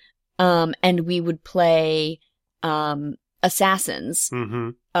 Right. And we would play, Assassins,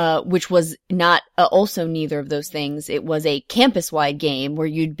 which was not, also neither of those things. It was a campus-wide game where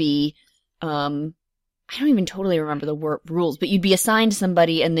you'd be, I don't even totally remember the rules, but you'd be assigned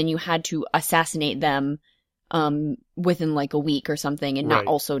somebody and then you had to assassinate them, within like a week or something and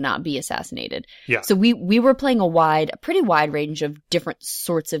not be assassinated. Yeah. So we were playing a pretty wide range of different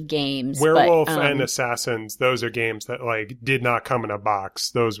sorts of games. Werewolf and Assassins, those are games that like did not come in a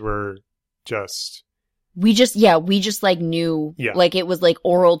box. Those were just... We just like knew, like it was like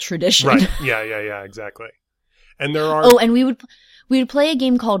oral tradition. Right. Yeah, exactly. And there are... Oh, and we would play a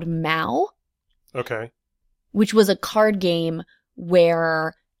game called Mao. Okay. Which was a card game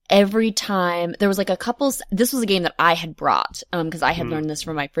where every time there was like this was a game that I had brought, because I had learned this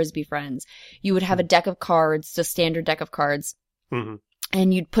from my Frisbee friends. You would have a deck of cards, a standard deck of cards, and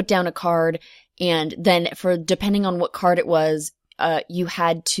you'd put down a card, and then depending on what card it was, you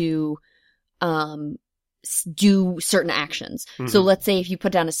had to, do certain actions. So let's say if you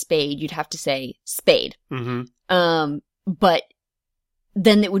put down a spade, you'd have to say spade. But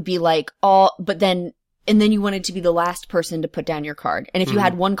then it would be like and then you wanted to be the last person to put down your card. And if you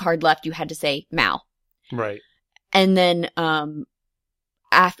had one card left, you had to say Mao. Right. And then,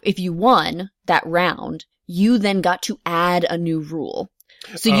 if you won that round, you then got to add a new rule.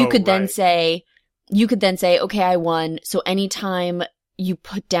 So you could then say, okay, I won. So anytime you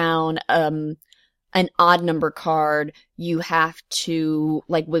put down, an odd number card, you have to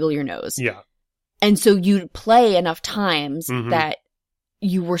like wiggle your nose. Yeah. And so you'd play enough times that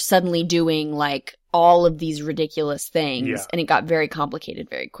you were suddenly doing like all of these ridiculous things, and it got very complicated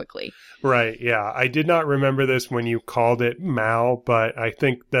very quickly. Right, yeah. I did not remember this when you called it Mao, but I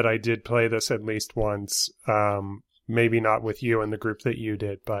think that I did play this at least once. Maybe not with you and the group that you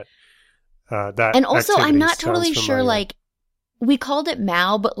did, but that. And also, I'm not totally sure, like, we called it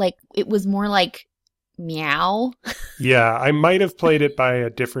Mao, but like, it was more like meow. Yeah, I might have played it by a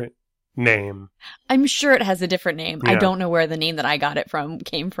different name. I'm sure it has a different name. Yeah. I don't know where the name that I got it from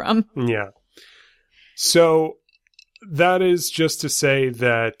came from. Yeah. So that is just to say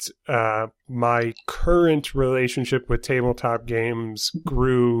that my current relationship with tabletop games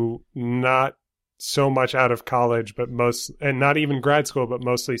grew not so much out of college, and not even grad school, but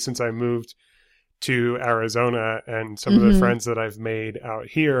mostly since I moved to Arizona, and some of the friends that I've made out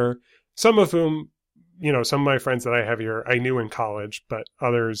here, some of whom, some of my friends that I have here, I knew in college, but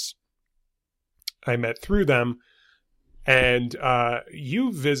others I met through them. And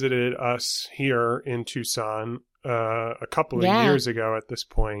you visited us here in Tucson a couple of years ago at this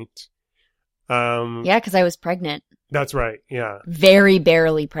point. Yeah, because I was pregnant. That's right, yeah. Very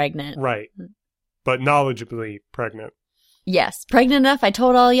barely pregnant. Right. But knowledgeably pregnant. Yes. Pregnant enough, I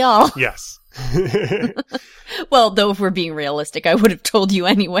told all y'all. Yes. Well, though if we're being realistic, I would have told you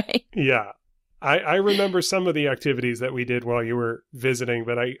anyway. Yeah. I remember some of the activities that we did while you were visiting,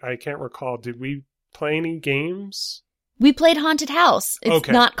 but I can't recall. Did we play any games? We played Haunted House. It's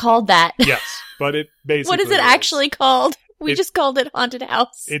not called that. Yes, but it basically What is it actually called? We just called it Haunted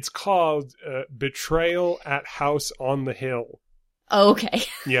House. It's called Betrayal at House on the Hill. Oh, okay.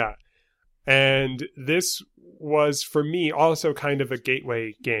 Yeah. And this was, for me, also kind of a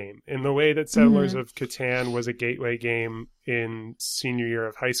gateway game. In the way that Settlers of Catan was a gateway game in senior year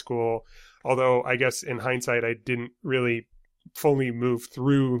of high school. Although, I guess, in hindsight, I didn't really fully move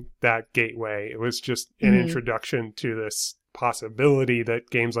through that gateway. It was just an introduction to this possibility that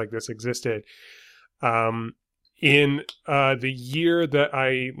games like this existed. In the year that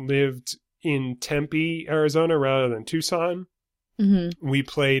I lived in Tempe, Arizona, rather than Tucson, we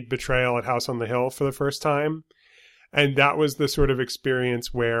played Betrayal at House on the Hill for the first time. And that was the sort of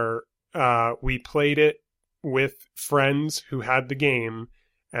experience where we played it with friends who had the game.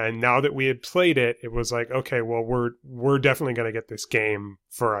 And now that we had played it, it was like, okay, well, we're definitely going to get this game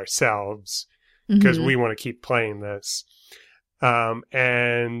for ourselves because we want to keep playing this.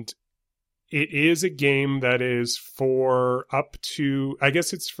 And it is a game that is for up to, I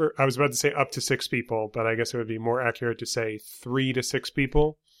guess it's for, I was about to say up to 6 people, but I guess it would be more accurate to say 3 to 6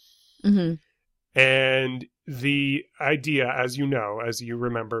 people. And the idea, as you know, as you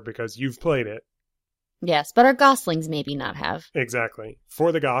remember, because you've played it. Yes, but our goslings maybe not have. Exactly.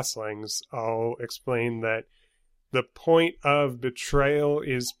 For the goslings, I'll explain that the point of Betrayal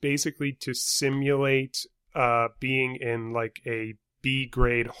is basically to simulate being in like a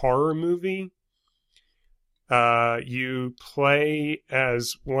B-grade horror movie. You play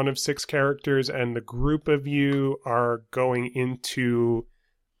as one of 6 characters, and the group of you are going into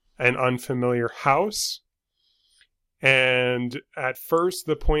an unfamiliar house. And at first,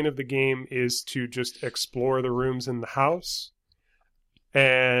 the point of the game is to just explore the rooms in the house.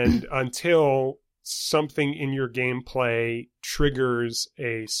 And until something in your gameplay triggers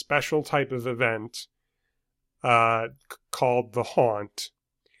a special type of event called the Haunt.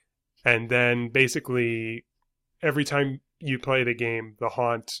 And then basically, every time you play the game, the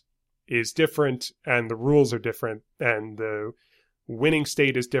Haunt is different, and the rules are different, and the winning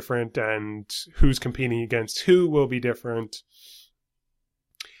state is different, and who's competing against who will be different.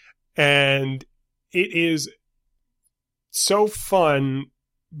 And it is so fun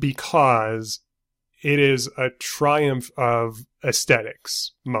because it is a triumph of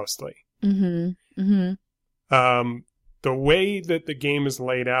aesthetics, mostly. The way that the game is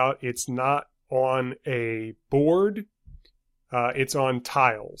laid out, it's not on a board, it's on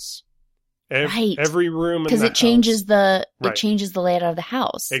tiles. Right. Every room in the house. Because it changes the layout of the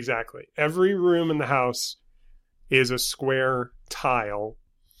house. Exactly. Every room in the house is a square tile,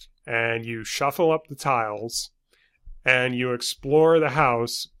 and you shuffle up the tiles, and you explore the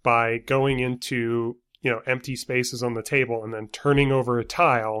house by going into, empty spaces on the table and then turning over a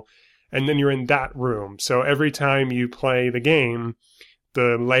tile, and then you're in that room. So every time you play the game,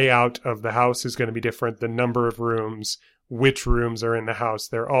 the layout of the house is going to be different. The number of rooms, which rooms are in the house,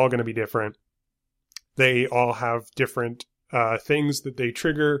 they're all going to be different. They all have different things that they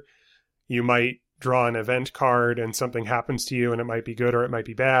trigger. You might draw an event card and something happens to you, and it might be good or it might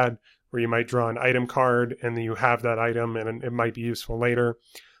be bad. Or you might draw an item card and then you have that item and it might be useful later.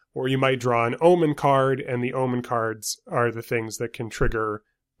 Or you might draw an omen card, and the omen cards are the things that can trigger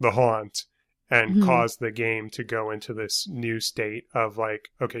the haunt and cause the game to go into this new state of like,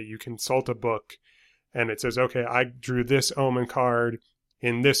 okay, you consult a book and it says, okay, I drew this omen card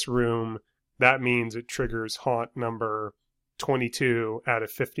in this room. That means it triggers haunt number 22 out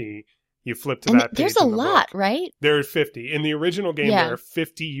of 50. You flip to that page. There's a lot, right? There are 50. In the original game, there are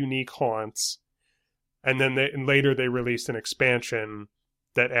 50 unique haunts. And then later they released an expansion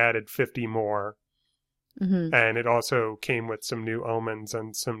that added 50 more. And it also came with some new omens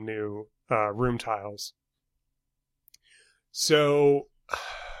and some new room tiles. So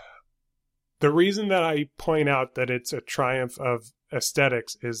the reason that I point out that it's a triumph of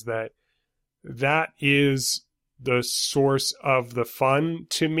aesthetics is that is the source of the fun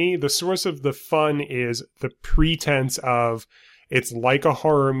to me. The source of the fun is the pretense of it's like a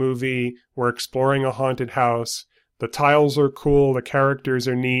horror movie. We're exploring a haunted house. The tiles are cool. The characters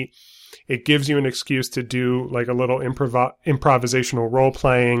are neat. It gives you an excuse to do like a little improvisational role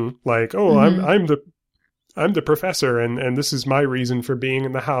playing. Like, oh, I'm the professor, and this is my reason for being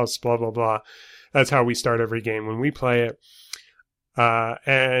in the house. Blah blah blah. That's how we start every game when we play it.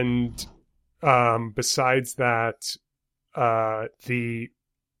 Besides that, the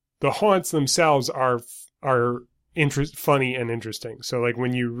haunts themselves are funny and interesting. So like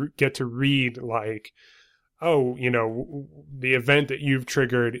when you get to read like, oh, the event that you've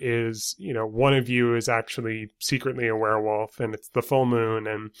triggered is, one of you is actually secretly a werewolf and it's the full moon,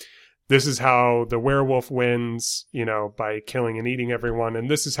 and this is how the werewolf wins, by killing and eating everyone. And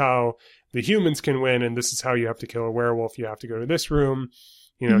this is how the humans can win. And this is how you have to kill a werewolf. You have to go to this room,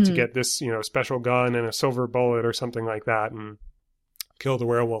 to get this, special gun and a silver bullet or something like that and kill the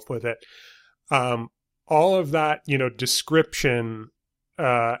werewolf with it. All of that, description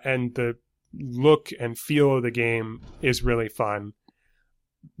and the look and feel of the game is really fun.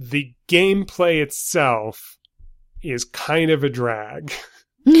 The gameplay itself is kind of a drag.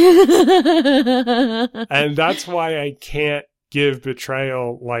 And that's why I can't give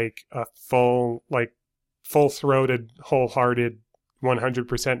Betrayal like a full-throated, wholehearted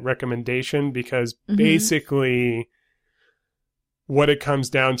 100% recommendation, because basically what it comes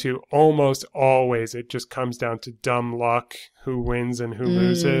down to almost always, it just comes down to dumb luck, who wins and who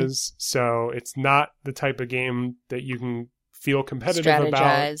loses. So it's not the type of game that you can feel competitive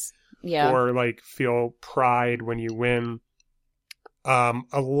about, or like feel pride when you win. A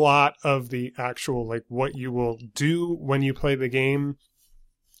lot of the actual, like, what you will do when you play the game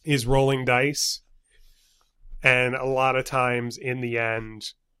is rolling dice. And a lot of times in the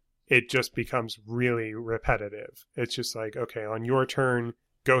end, it just becomes really repetitive. It's just like, okay, on your turn,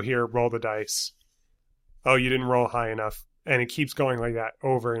 go here, roll the dice. Oh, you didn't roll high enough. And it keeps going like that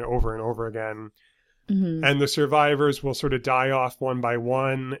over and over and over again. And the survivors will sort of die off one by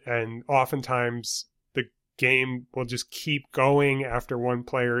one. And oftentimes the game will just keep going after one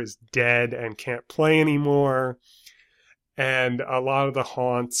player is dead and can't play anymore. And a lot of the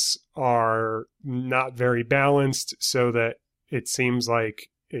haunts are not very balanced, so that it seems like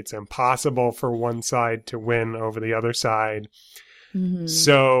it's impossible for one side to win over the other side.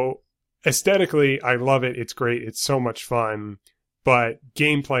 So aesthetically, I love it. It's great. It's so much fun. But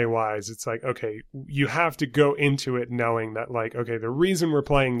gameplay wise, it's like, okay, you have to go into it knowing that, like, okay, the reason we're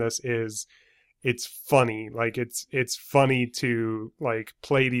playing this is it's funny. Like, it's funny to, like,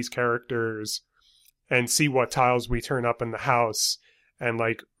 play these characters and see what tiles we turn up in the house and,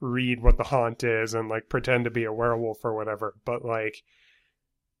 like, read what the haunt is and, like, pretend to be a werewolf or whatever. But, like,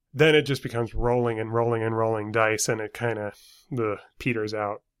 then it just becomes rolling and rolling and rolling dice, and it kind of peters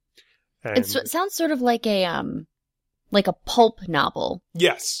out. And it sounds sort of like a pulp novel.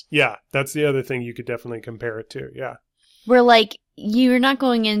 Yes. Yeah. That's the other thing you could definitely compare it to. Yeah. Where, like, you're not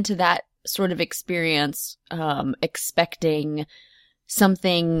going into that sort of experience expecting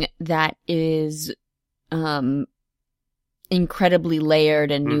something that is incredibly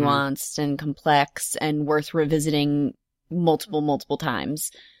layered and nuanced and complex and worth revisiting multiple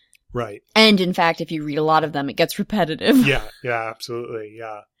times. Right. And in fact, if you read a lot of them, it gets repetitive. Yeah, absolutely.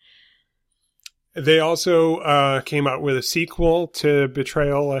 Yeah. They also came out with a sequel to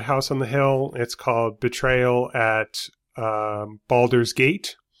Betrayal at House on the Hill. It's called Betrayal at Baldur's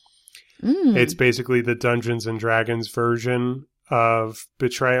Gate. It's basically the Dungeons and Dragons version of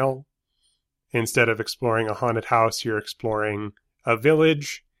Betrayal. Instead of exploring a haunted house, you're exploring a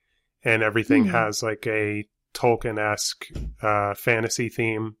village, and everything has like a Tolkien-esque fantasy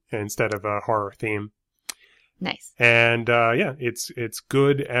theme instead of a horror theme. Nice. And it's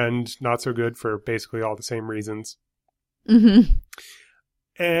good and not so good for basically all the same reasons.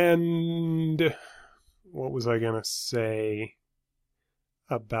 And what was I gonna say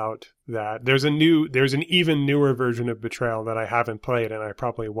about that? There's an even newer version of Betrayal that I haven't played and I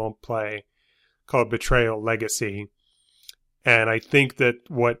probably won't play, called Betrayal Legacy. And I think that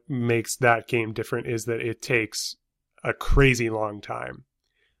what makes that game different is that it takes a crazy long time.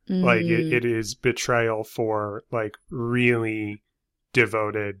 Like, it is Betrayal for, like, really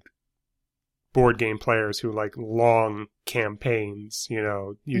devoted board game players who like long campaigns.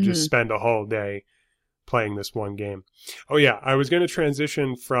 You just spend a whole day playing this one game. Oh, yeah. I was going to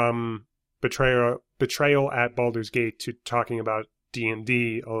transition from Betrayal at Baldur's Gate to talking about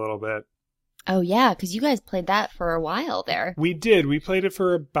D&D a little bit. Oh, yeah, because you guys played that for a while there. We did. We played it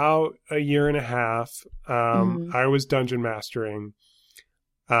for about a year and a half. I was dungeon mastering.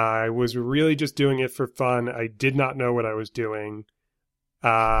 I was really just doing it for fun. I did not know what I was doing.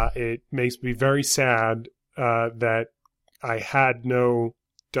 It makes me very sad that I had no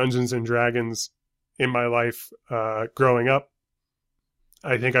Dungeons and Dragons in my life growing up.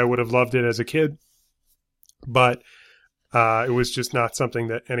 I think I would have loved it as a kid, but it was just not something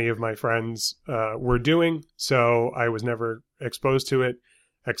that any of my friends were doing, so I was never exposed to it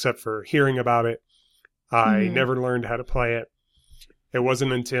except for hearing about it. I never learned how to play it. It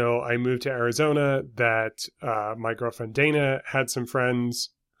wasn't until I moved to Arizona that my girlfriend Dana had some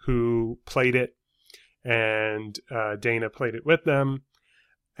friends who played it, and Dana played it with them.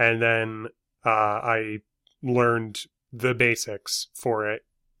 And then I learned the basics for it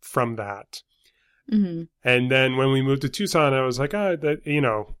from that. And then when we moved to Tucson, I was like,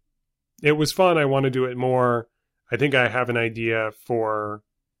 it was fun. I want to do it more. I think I have an idea for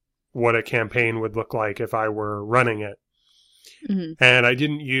what a campaign would look like if I were running it. Mm-hmm. And I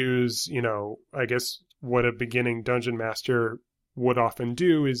didn't use, I guess what a beginning dungeon master would often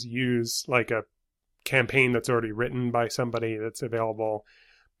do is use like a campaign that's already written by somebody that's available.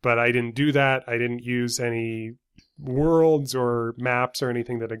 But I didn't do that. I didn't use any worlds or maps or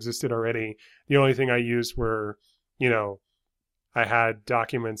anything that existed already. The only thing I used were, I had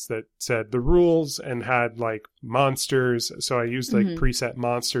documents that said the rules and had like monsters. So I used like preset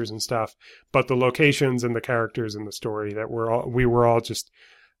monsters and stuff, but the locations and the characters in the story that we were all just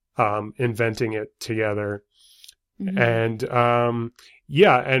inventing it together. Mm-hmm. And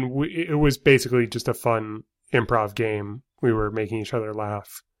it was basically just a fun improv game. We were making each other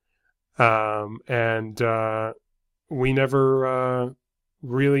laugh. And we never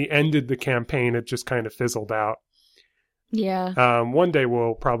really ended the campaign. It just kind of fizzled out. Yeah. One day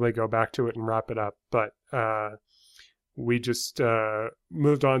we'll probably go back to it and wrap it up, but we just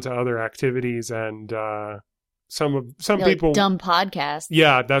moved on to other activities, and some people like dumb podcasts.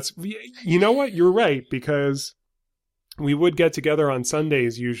 Yeah, that's you know what? You're right, because we would get together on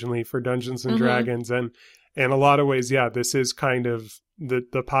Sundays usually for Dungeons and Dragons, and in a lot of ways, yeah, this is kind of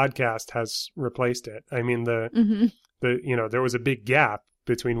the podcast has replaced it. I mean, there was a big gap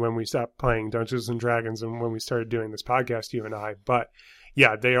between when we stopped playing Dungeons and Dragons and when we started doing this podcast, you and I. But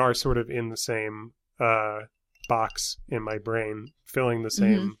yeah, they are sort of in the same box in my brain, filling the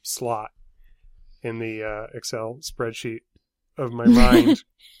same slot in the Excel spreadsheet of my mind.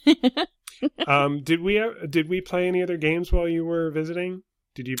 Did we play any other games while you were visiting?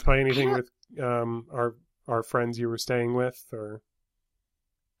 Did you play anything with our friends you were staying with, or?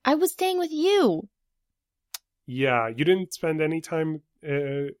 I was staying with you. Yeah, you didn't spend any time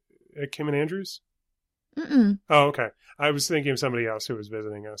at Kim and Andrew's? Mm-mm. Oh, okay. I was thinking of somebody else who was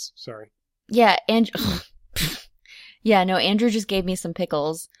visiting us. Sorry. Yeah, no, Andrew just gave me some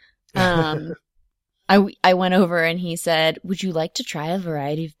pickles. I went over and he said, "Would you like to try a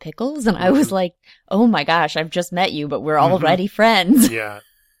variety of pickles?" And I was like, "Oh my gosh, I've just met you, but we're already friends." Yeah.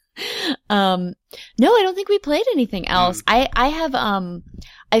 No, I don't think we played anything else. I have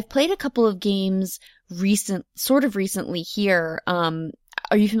I've played a couple of games recently here.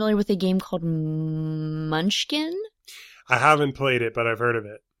 Are you familiar with a game called Munchkin? I haven't played it, but I've heard of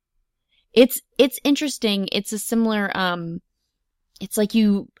it. It's interesting. It's a similar it's like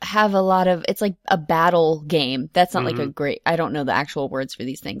you have it's like a battle game. That's not like a great, I don't know the actual words for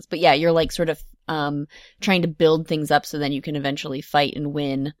these things, but yeah, you're like sort of trying to build things up so then you can eventually fight and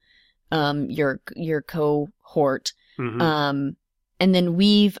win your cohort. And then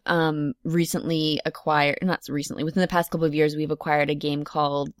we've recently acquired, not recently, within the past couple of years, we've acquired a game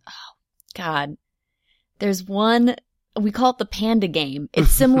called, there's one, we call it the Panda game.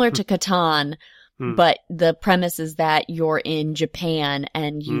 It's similar to Catan, but the premise is that you're in Japan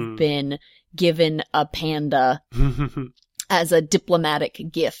and you've been given a panda as a diplomatic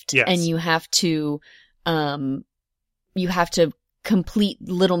gift. Yes. And you have to complete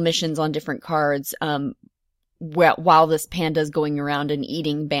little missions on different cards, while this panda is going around and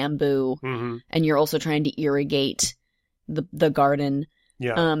eating bamboo, and you're also trying to irrigate the garden.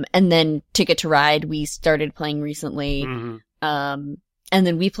 Yeah. And then Ticket to Ride, we started playing recently. And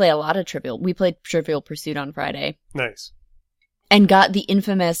then we play a lot of Trivial. We played Trivial Pursuit on Friday. Nice. And got the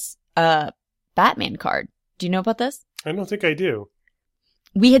infamous Batman card. Do you know about this? I don't think I do.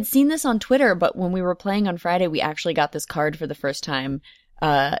 We had seen this on Twitter, but when we were playing on Friday, we actually got this card for the first time,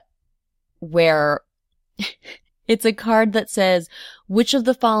 where it's a card that says, "Which of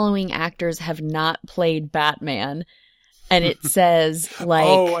the following actors have not played Batman?" And it says, like...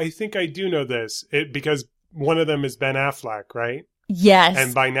 Oh, I think I do know this. Because one of them is Ben Affleck, right? Yes.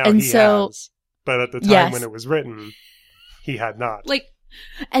 And by now he has. But at the time when it was written, he had not.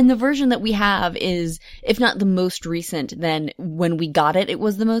 And the version that we have is, if not the most recent, then when we got it, it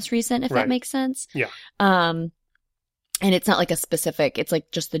was the most recent, if that makes sense. Yeah. And it's not like a specific, it's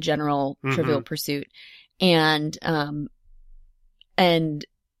like just the general Trivial Pursuit. And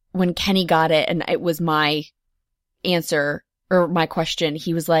when Kenny got it and it was my answer or my question,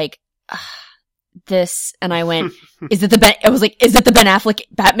 he was like, this, and I went, is it the Ben Affleck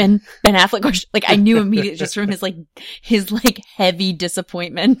Ben Affleck question? Like, I knew immediately just from his heavy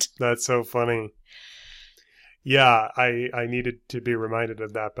disappointment. That's so funny. Yeah, I needed to be reminded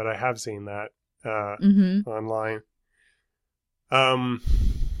of that, but I have seen that online.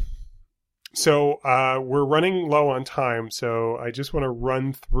 So we're running low on time, so I just want to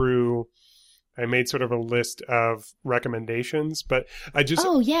run through. I made sort of a list of recommendations, but I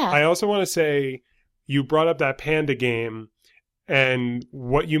also want to say, you brought up that Panda game, And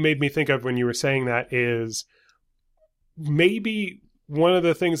what you made me think of when you were saying that is maybe one of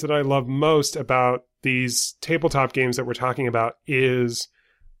the things that I love most about these tabletop games that we're talking about is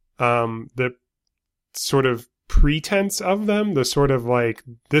the sort of pretense of them, the sort of like,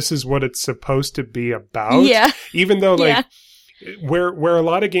 this is what it's supposed to be about. Yeah. Even though like where a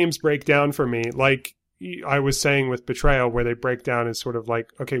lot of games break down for me, like I was saying with Betrayal, where they break down is sort of like,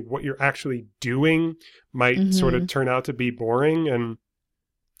 okay, what you're actually doing might sort of turn out to be boring. And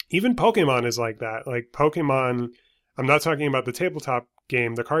even Pokemon is like that. Like Pokemon, I'm not talking about the tabletop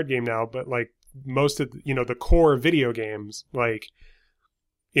game, the card game now, but like most of, the core video games, like,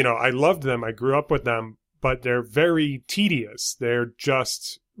 I loved them. I grew up with them, but they're very tedious. They're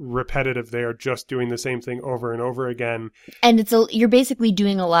just repetitive. They are just doing the same thing over and over again. And you're basically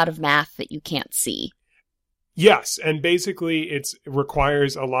doing a lot of math that you can't see. Yes, and basically it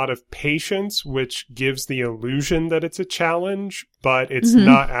requires a lot of patience, which gives the illusion that it's a challenge, but it's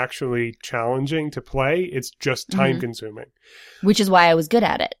not actually challenging to play. It's just time-consuming. Which is why I was good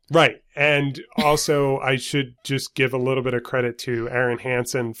at it. Right, and also I should just give a little bit of credit to Aaron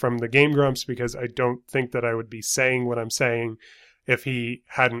Hansen from the Game Grumps, because I don't think that I would be saying what I'm saying if he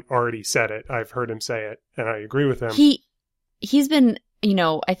hadn't already said it. I've heard him say it, and I agree with him. He's been...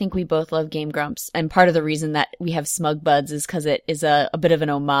 I think we both love Game Grumps, and part of the reason that we have Smug Buds is because it is a bit of an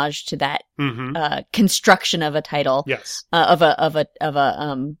homage to that construction of a title, yes, of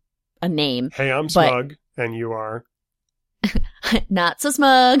a name. Hey, I'm Smug, and you are not so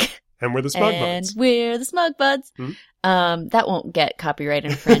smug, and we're the Smug Buds, and we're the Smug Buds. That won't get copyright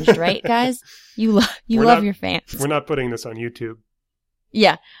infringed, right, guys? You love your fans. We're not putting this on YouTube.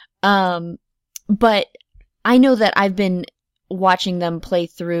 Yeah, but I know that I've been watching them play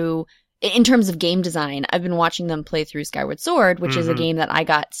through, in terms of game design, I've been watching them play through Skyward Sword, which is a game that I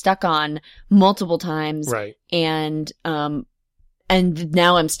got stuck on multiple times. Right. And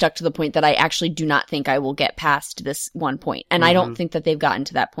now I'm stuck to the point that I actually do not think I will get past this one point. And I don't think that they've gotten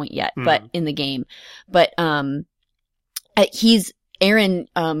to that point yet, but in the game. But, Aaron,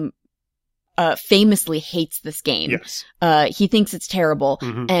 famously hates this game. Yes. He thinks it's terrible.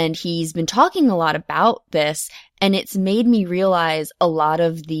 And he's been talking a lot about this, and it's made me realize a lot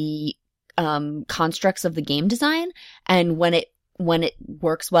of the constructs of the game design, and when it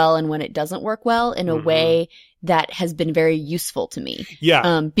works well and when it doesn't work well, in a way that has been very useful to me.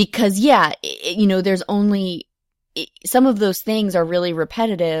 Yeah. Because there's only some of those things are really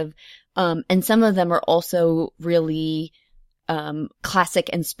repetitive, and some of them are also really classic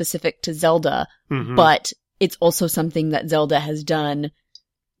and specific to Zelda, but it's also something that Zelda has done,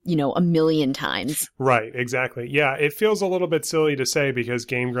 a million times. Right, exactly. Yeah, it feels a little bit silly to say because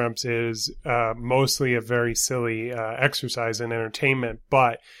Game Grumps is mostly a very silly exercise in entertainment,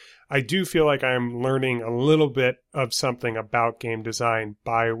 but I do feel like I'm learning a little bit of something about game design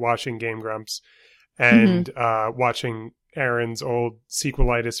by watching Game Grumps and watching Aaron's old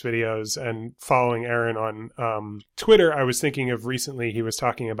sequelitis videos and following Aaron on Twitter. I was thinking of recently he was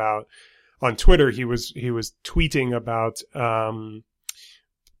talking about on Twitter, he was tweeting about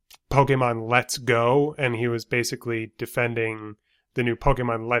Pokemon Let's Go, and he was basically defending the new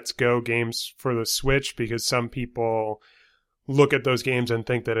Pokemon Let's Go games for the Switch because some people look at those games and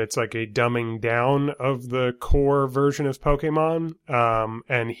think that it's like a dumbing down of the core version of Pokemon.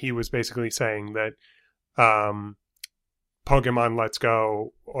 And he was basically saying that Pokemon Let's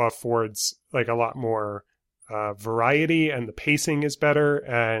Go affords like a lot more variety and the pacing is better.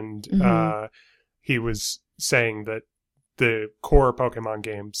 And he was saying that the core Pokemon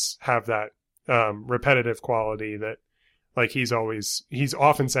games have that repetitive quality that like he's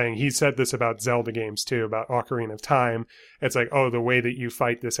often saying, he said this about Zelda games too, about Ocarina of Time. It's like, oh, the way that you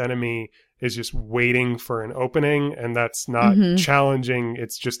fight this enemy is just waiting for an opening, and that's not challenging.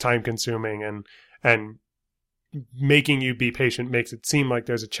 It's just time consuming, and making you be patient makes it seem like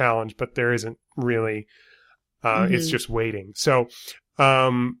there's a challenge, but there isn't really. It's just waiting. So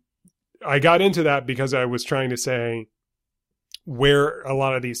I got into that because I was trying to say where a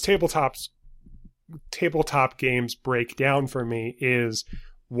lot of these tabletop games break down for me is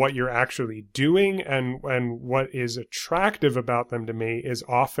what you're actually doing, and what is attractive about them to me is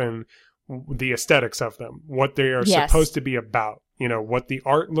often the aesthetics of them, what they are supposed to be about, what the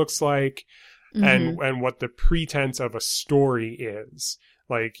art looks like, and what the pretense of a story is.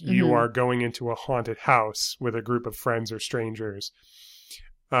 Like you are going into a haunted house with a group of friends or strangers.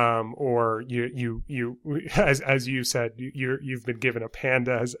 Or you as you said, you've been given a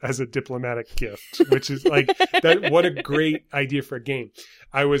panda as a diplomatic gift, which is like that. What a great idea for a game.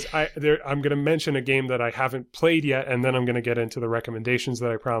 I'm going to mention a game that I haven't played yet, and then I'm going to get into the recommendations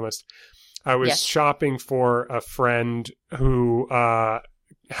that I promised. I was shopping for a friend who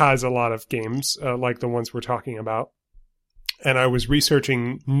has a lot of games like the ones we're talking about. And I was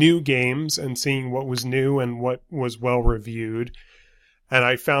researching new games and seeing what was new and what was well reviewed. And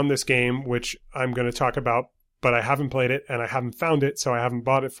I found this game, which I'm going to talk about, but I haven't played it and I haven't found it, so I haven't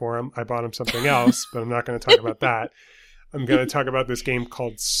bought it for him. I bought him something else, but I'm not going to talk about that. I'm going to talk about this game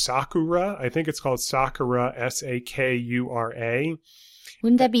called Sakura. I think it's called Sakura, Sakura.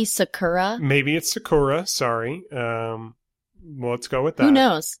 Wouldn't that be Sakura? Maybe it's Sakura, sorry. Well, let's go with that. Who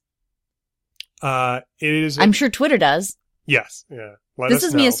knows? It is. I'm sure Twitter does. Yes, yeah. This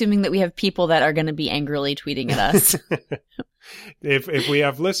is me assuming that we have people that are going to be angrily tweeting at us. If we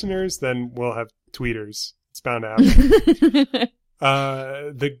have listeners, then we'll have tweeters. It's bound to happen.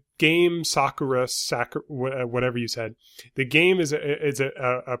 The game Sakura, whatever you said, the game is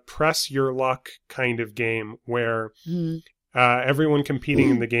a press your luck kind of game where everyone competing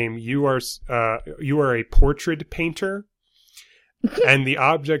in the game, you are a portrait painter. And the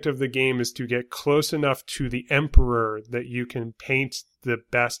object of the game is to get close enough to the emperor that you can paint the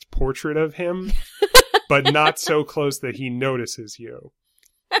best portrait of him, but not so close that he notices you.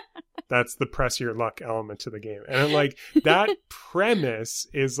 That's the press your luck element to the game. And I'm like, that premise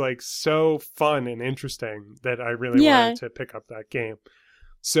is like so fun and interesting that I really wanted to pick up that game.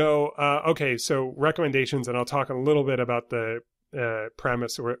 So, okay, so recommendations, and I'll talk a little bit about the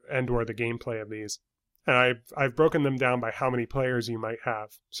premise or the gameplay of these. And I've broken them down by how many players you might have.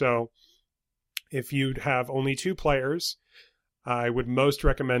 So if you'd have only 2 players, I would most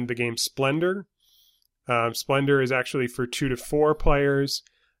recommend the game Splendor. Splendor is actually for 2 to 4 players.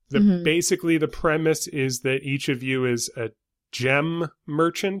 Basically, the premise is that each of you is a gem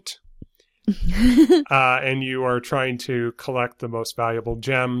merchant. And you are trying to collect the most valuable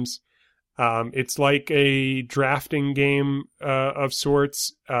gems. It's like a drafting game of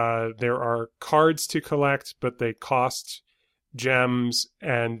sorts. There are cards to collect, but they cost gems,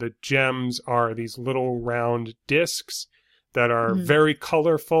 and the gems are these little round discs that are very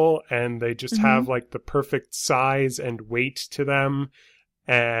colorful, and they just have like the perfect size and weight to them.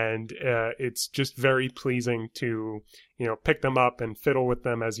 And it's just very pleasing to, pick them up and fiddle with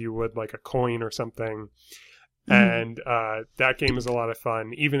them as you would like a coin or something. And that game is a lot of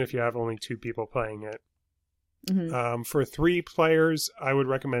fun, even if you have only 2 people playing it. For 3 players, I would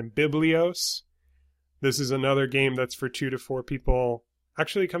recommend Biblios. This is another game that's for 2 to 4 people.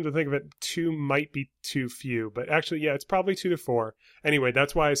 Actually, come to think of it, 2 might be too few. But actually, yeah, it's probably 2 to 4. Anyway,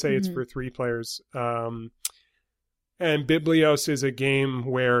 that's why I say it's for 3 players. And Biblios is a game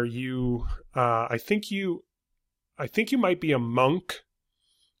where you, I think you might be a monk.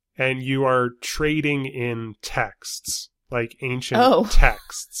 And you are trading in texts, like ancient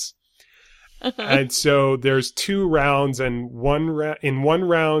texts. And so there's 2 rounds, and in one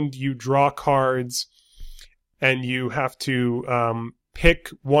round you draw cards, and you have to pick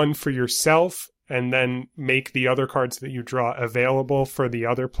one for yourself, and then make the other cards that you draw available for the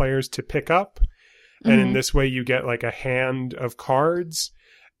other players to pick up. And in this way you get like a hand of cards.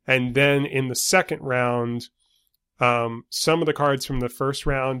 And then in the second round, some of the cards from the first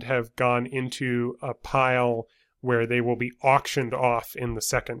round have gone into a pile where they will be auctioned off in the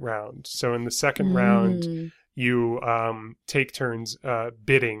second round. So in the second round, you take turns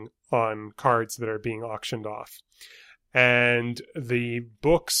bidding on cards that are being auctioned off. And the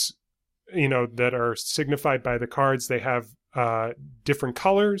books, that are signified by the cards, they have different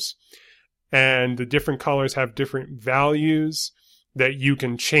colors. And the different colors have different values that you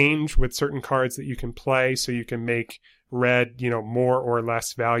can change with certain cards that you can play, so you can make red, more or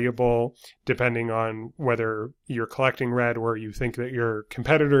less valuable, depending on whether you're collecting red or you think that your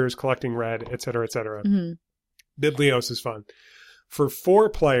competitor is collecting red, et cetera, et cetera. Biblios is fun. For 4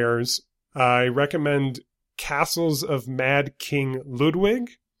 players, I recommend Castles of Mad King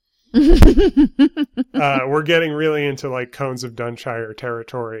Ludwig. We're getting really into like Cones of Dunshire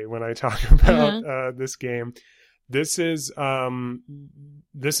territory when I talk about this game. This is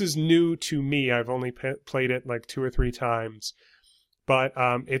new to me. I've only played it like 2 or 3 times, but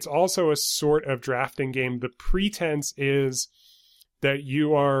it's also a sort of drafting game. The pretense is that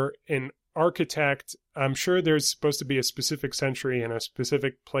you are an architect. I'm sure there's supposed to be a specific century and a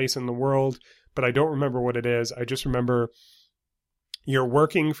specific place in the world, but I don't remember what it is. I just remember you're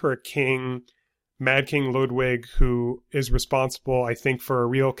working for a king, Mad King Ludwig, who is responsible, I think, for a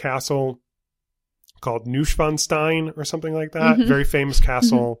real castle called Neuschwanstein or something like that. Very famous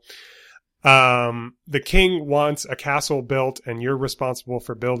castle. The king wants a castle built, and you're responsible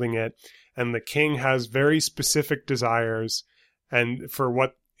for building it. And the king has very specific desires and for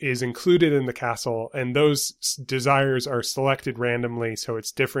what is included in the castle, and those desires are selected randomly, so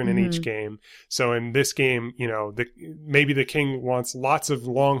it's different in each game. So in this game, you know, maybe the king wants lots of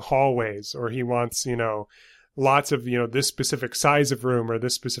long hallways, or he wants, you know, lots of, you know, this specific size of room, or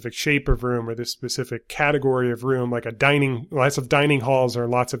this specific shape of room, or this specific category of room, like lots of dining halls or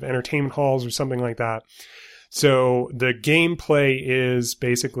lots of entertainment halls or something like that. So the gameplay is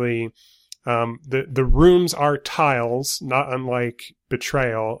basically the rooms are tiles, not unlike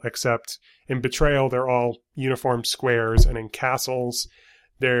Betrayal, except in Betrayal they're all uniform squares, and in Castles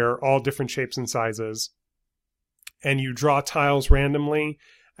they're all different shapes and sizes. And you draw tiles randomly,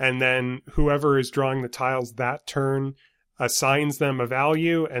 and then whoever is drawing the tiles that turn assigns them a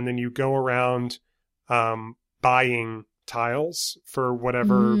value, and then you go around buying tiles for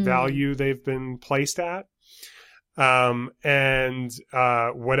whatever value they've been placed at.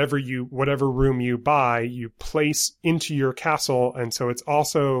 Whatever room you buy, you place into your castle. And so it's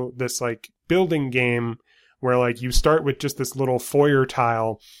also this like building game where like you start with just this little foyer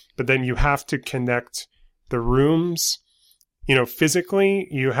tile, but then you have to connect the rooms, you know, physically.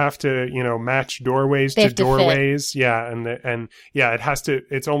 You have to, you know, match doorways to doorways. Yeah. And yeah,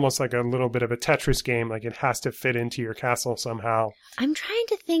 it's almost like a little bit of a Tetris game. Like it has to fit into your castle somehow. I'm trying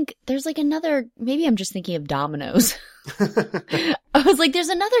to think, there's like maybe I'm just thinking of dominoes. I was like, there's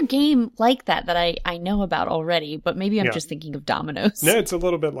another game like that I know about already, but maybe I'm just thinking of dominoes. No, it's a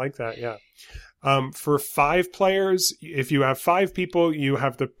little bit like that. Yeah. For 5 players, if you have 5 people, you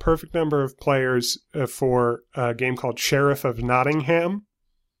have the perfect number of players for a game called Sheriff of Nottingham,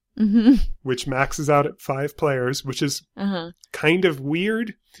 which maxes out at 5 players, which is kind of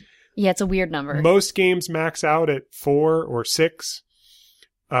weird. Yeah, it's a weird number. Most games max out at 4 or 6,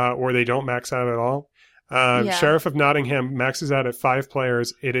 or they don't max out at all. Sheriff of Nottingham maxes out at 5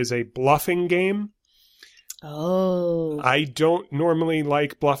 players. It is a bluffing game. Oh. I don't normally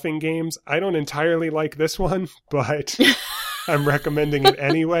like bluffing games. I don't entirely like this one, but I'm recommending it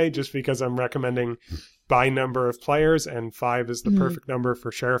anyway, just because I'm recommending by number of players, and 5 is the perfect number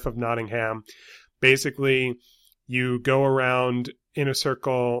for Sheriff of Nottingham. Basically, you go around in a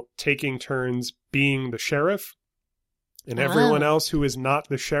circle taking turns being the sheriff, and everyone else who is not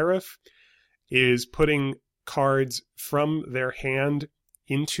the sheriff is putting cards from their hand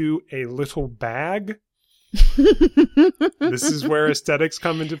into a little bag. This is where aesthetics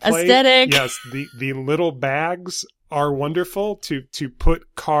come into play. Aesthetic. Yes, the little bags are wonderful to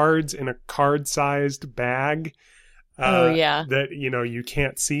put cards in a card-sized bag. That, you know, you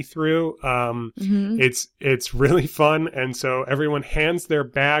can't see through. It's really fun, and so everyone hands their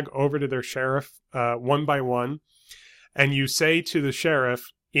bag over to their sheriff one by one, and you say to the sheriff,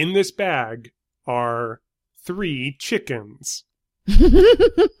 "In this bag are 3 chickens."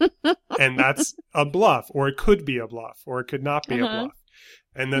 And that's a bluff, or it could be a bluff, or it could not be a bluff.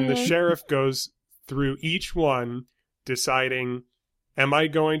 And then the sheriff goes through each one deciding, am I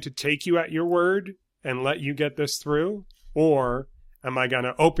going to take you at your word and let you get this through? Or am I going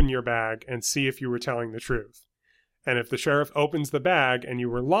to open your bag and see if you were telling the truth? And if the sheriff opens the bag and you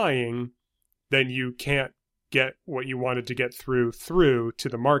were lying, then you can't get what you wanted to get through to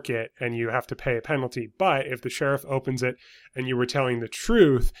the market, and you have to pay a penalty. But if the sheriff opens it and you were telling the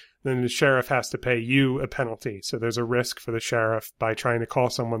truth, then the sheriff has to pay you a penalty. So there's a risk for the sheriff by trying to call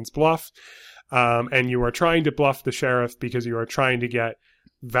someone's bluff. And you are trying to bluff the sheriff because you are trying to get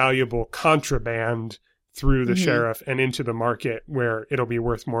valuable contraband through the sheriff and into the market, where it'll be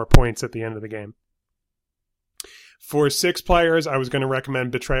worth more points at the end of the game. For 6 players, I was going to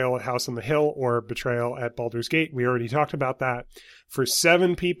recommend Betrayal at House on the Hill or Betrayal at Baldur's Gate. We already talked about that. For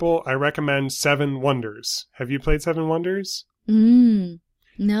 7 people, I recommend 7 Wonders. Have you played 7 Wonders?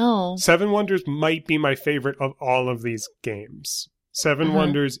 No. 7 Wonders might be my favorite of all of these games. 7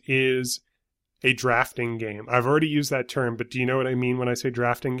 Wonders is a drafting game. I've already used that term, but do you know what I mean when I say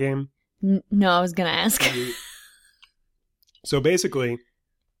drafting game? No, I was going to ask. So basically,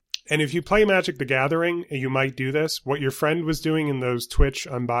 and if you play Magic the Gathering, you might do this. What your friend was doing in those Twitch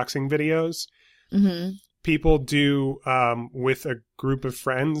unboxing videos, people do with a group of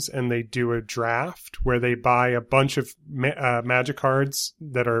friends, and they do a draft where they buy a bunch of Magic cards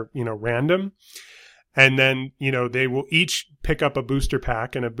that are, you know, random. And then, you know, they will each pick up a booster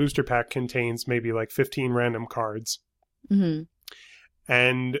pack, and a booster pack contains maybe like 15 random cards.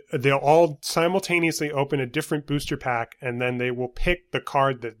 And they'll all simultaneously open a different booster pack, and then they will pick the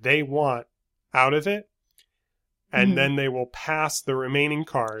card that they want out of it. And then they will pass the remaining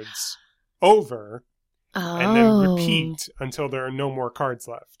cards over and then repeat until there are no more cards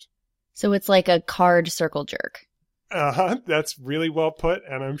left. So it's like a card circle jerk. That's really well put,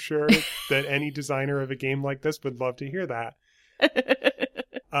 and I'm sure that any designer of a game like this would love to hear that.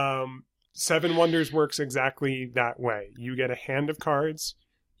 Seven Wonders works exactly that way. You get a hand of cards,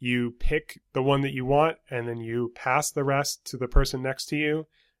 you pick the one that you want, and then you pass the rest to the person next to you.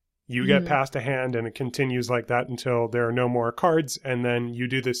 You get passed a hand, and it continues like that until there are no more cards, and then you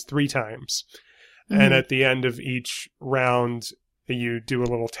do this 3 times. And at the end of each round, you do a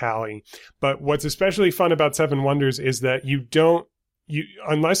little tally. But what's especially fun about Seven Wonders is that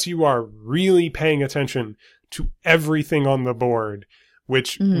unless you are really paying attention to everything on the board,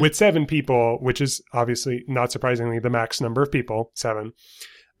 which with 7 people, which is obviously not surprisingly the max number of people, 7,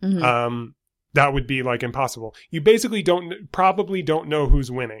 that would be like impossible. You basically probably don't know who's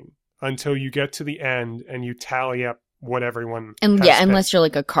winning until you get to the end and you tally up what everyone unless you're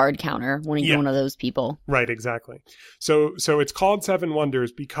like a card counter, one of those people. Right, exactly. So it's called Seven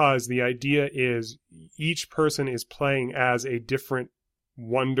Wonders because the idea is each person is playing as a different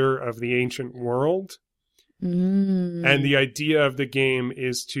wonder of the ancient world. And the idea of the game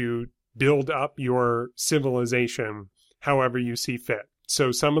is to build up your civilization however you see fit.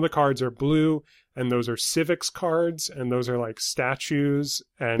 So some of the cards are blue, and those are civics cards, and those are like statues.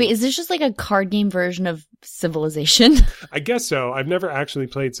 And wait, is this just like a card game version of Civilization? I guess so. I've never actually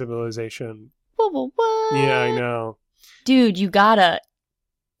played Civilization. What? Yeah, I know. Dude,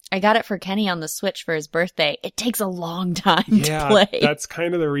 I got it for Kenny on the Switch for his birthday. It takes a long time to play. Yeah, that's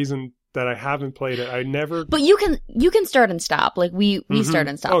kind of the reason that I haven't played it. I never... But you can start and stop. Like, we start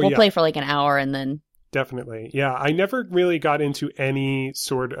and stop. We'll play for like an hour and then... Definitely. Yeah, I never really got into any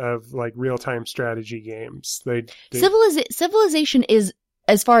sort of like real-time strategy games. Civilization is,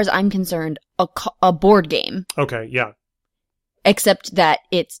 as far as I'm concerned, a board game. Okay, yeah. Except that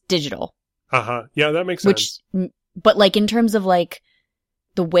it's digital. Uh-huh. Yeah, that makes sense. But like in terms of like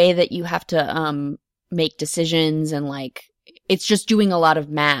the way that you have to make decisions and like it's just doing a lot of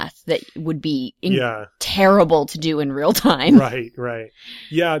math that would be terrible to do in real time. Right.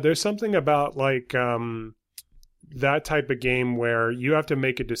 Yeah, there's something about like that type of game where you have to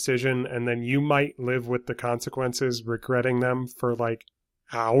make a decision and then you might live with the consequences, regretting them for like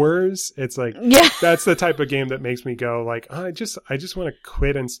hours. It's like that's the type of game that makes me go like, oh, I just want to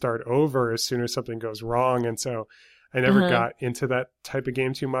quit and start over as soon as something goes wrong. And so I never got into that type of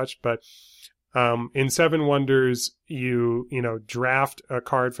game too much, but in Seven Wonders, you draft a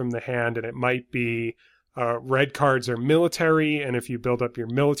card from the hand, and it might be red cards are military, and if you build up your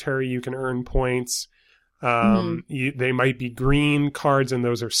military, you can earn points. They might be green cards, and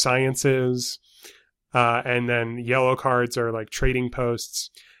those are sciences. And then yellow cards are like trading posts.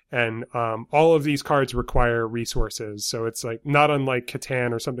 And all of these cards require resources. So it's like not unlike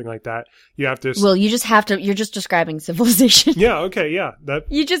Catan or something like that. You have to... Well, you're just describing Civilization. Yeah, okay, yeah.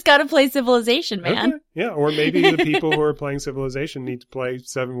 You just got to play Civilization, man. Okay, yeah, or maybe the people who are playing Civilization need to play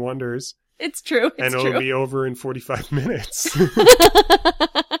Seven Wonders. It's true. It'll be over in 45 minutes.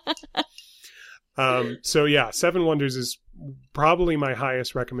 So yeah, Seven Wonders is probably my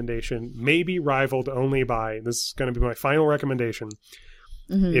highest recommendation. Maybe rivaled only by... This is going to be my final recommendation.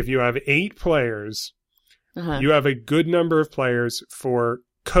 If you have 8 players, you have a good number of players for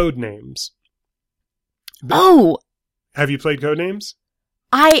code names. Have you played code names?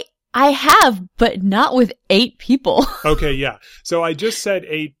 I have, but not with 8 people. Okay, yeah. So I just said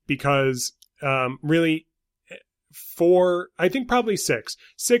 8 because really 4, I think probably 6.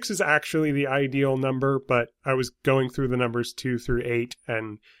 6 is actually the ideal number, but I was going through the numbers 2 through 8,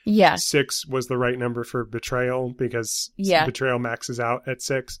 and 6 was the right number for betrayal because betrayal maxes out at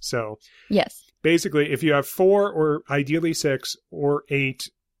 6. So basically, if you have 4 or ideally 6 or 8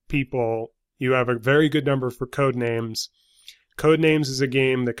 people, you have a very good number for code names. Code Names is a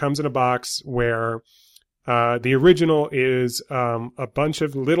game that comes in a box where the original is a bunch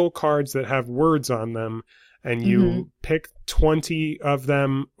of little cards that have words on them. And you pick 20 of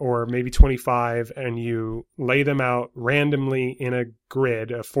them or maybe 25 and you lay them out randomly in a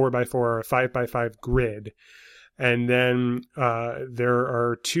grid, a 4x4 or a 5x5 grid. And then there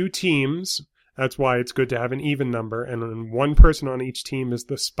are 2 teams. That's why it's good to have an even number. And then one person on each team is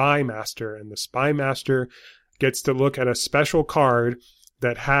the Spy Master. And the Spy Master gets to look at a special card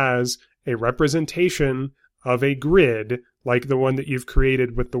that has a representation of a grid like the one that you've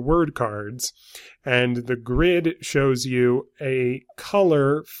created with the word cards. And the grid shows you a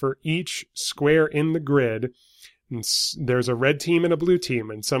color for each square in the grid. And there's a red team and a blue team,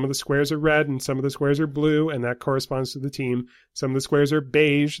 and some of the squares are red and some of the squares are blue, and that corresponds to the team. Some of the squares are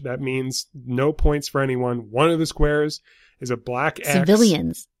beige. That means no points for anyone. One of the squares is a black X.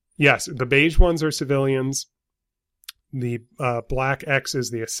 Civilians. Yes, the beige ones are civilians. The black X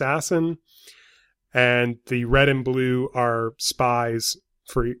is the assassin. And the red and blue are spies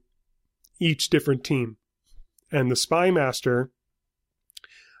for each different team. And the Spy Master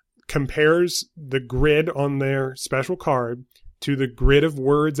compares the grid on their special card to the grid of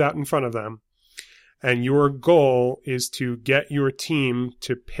words out in front of them. And your goal is to get your team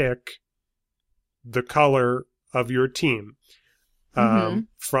to pick the color of your team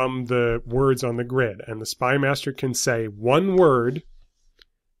from the words on the grid. And the spy master can say one word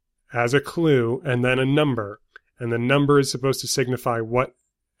as a clue and then a number. And the number is supposed to signify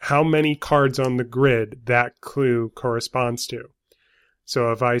how many cards on the grid that clue corresponds to.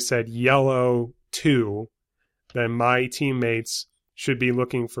 So if I said yellow 2, then my teammates should be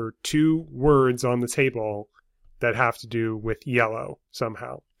looking for 2 words on the table that have to do with yellow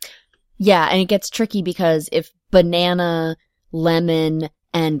somehow. Yeah, and it gets tricky because if banana, lemon,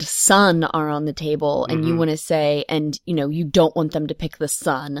 and sun are on the table and you want to say, and you don't want them to pick the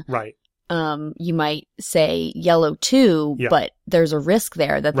sun. Right. You might say yellow 2, but there's a risk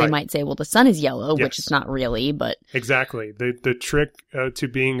there that they might say, well, the sun is yellow, which it's not really, but. Exactly. The trick to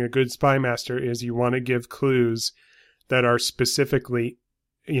being a good spy master is you want to give clues that are specifically,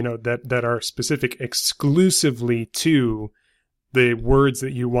 that are specific exclusively to the words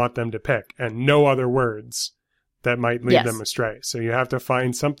that you want them to pick and no other words that might lead them astray. So you have to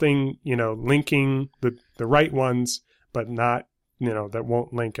find something, linking the right ones, but not, that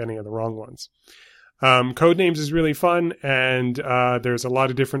won't link any of the wrong ones. Codenames is really fun, and there's a lot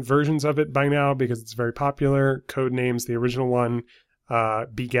of different versions of it by now because it's very popular. Codenames, the original one,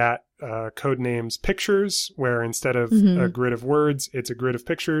 begat Codenames Pictures, where instead of a grid of words, it's a grid of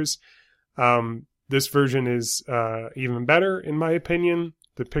pictures. This version is even better, in my opinion.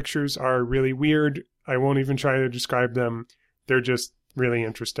 The pictures are really weird. I won't even try to describe them. They're just really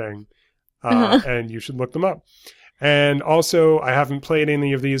interesting, and you should look them up. And also, I haven't played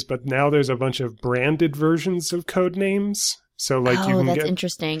any of these, but now there's a bunch of branded versions of Codenames. So, like, you can that's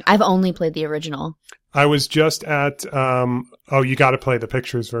interesting. I've only played the original. I was just at, you got to play the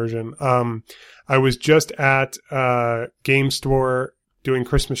pictures version. I was just at Game Store doing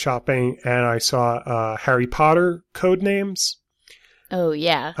Christmas shopping, and I saw Harry Potter Codenames. Oh,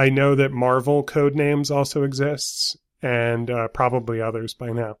 yeah. I know that Marvel Codenames also exists, and probably others by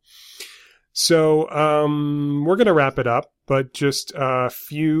now. So we're going to wrap it up, but just a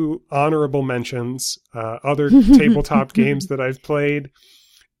few honorable mentions. Other tabletop games that I've played.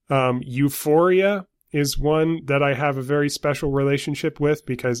 Euphoria is one that I have a very special relationship with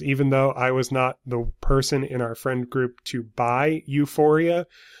because even though I was not the person in our friend group to buy Euphoria,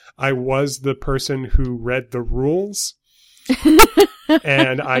 I was the person who read the rules.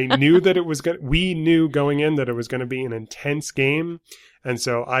 And I knew that we knew going in that it was going to be an intense game. And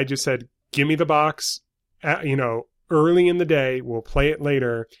so I just said, give me the box, early in the day. We'll play it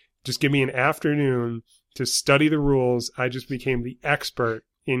later. Just give me an afternoon to study the rules. I just became the expert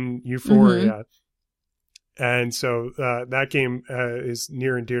in Euphoria. And so that game is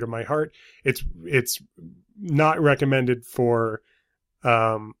near and dear to my heart. It's not recommended for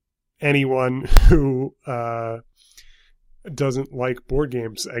anyone who doesn't like board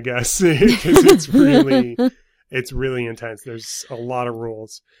games, I guess, because it's really intense. There's a lot of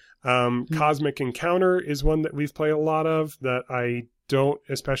rules. Cosmic Encounter is one that we've played a lot of that I don't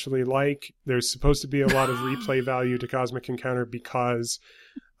especially like. There's supposed to be a lot of replay value to Cosmic Encounter because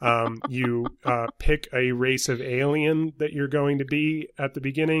you pick a race of alien that you're going to be at the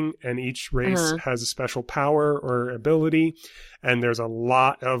beginning, and each race has a special power or ability, and there's a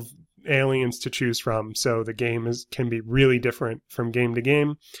lot of aliens to choose from, so the game can be really different from game to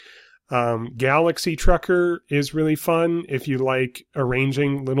game. Galaxy Trucker is really fun if you like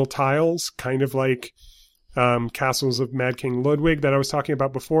arranging little tiles, kind of like Castles of Mad King Ludwig that I was talking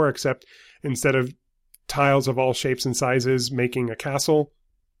about before, except instead of tiles of all shapes and sizes making a castle,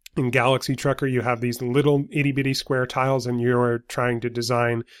 in Galaxy Trucker you have these little itty-bitty square tiles and you're trying to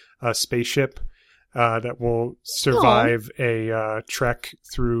design a spaceship that will survive a trek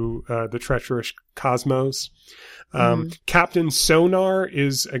through the treacherous cosmos. Captain Sonar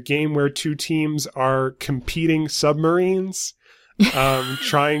is a game where 2 teams are competing submarines,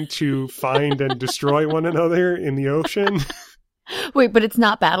 trying to find and destroy one another in the ocean. Wait, but it's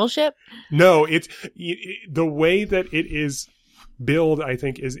not Battleship? No, it's the way that it is billed, I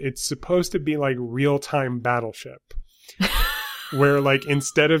think, is it's supposed to be like real-time Battleship. Where, like,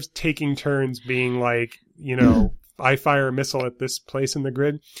 instead of taking turns being like, I fire a missile at this place in the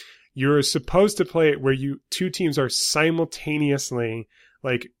grid, you're supposed to play it where 2 teams are simultaneously,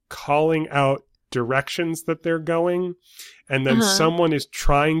 like, calling out directions that they're going, and then someone is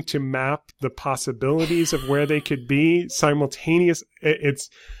trying to map the possibilities of where they could be simultaneous.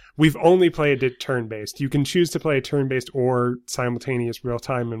 We've only played it turn-based. You can choose to play it turn-based or simultaneous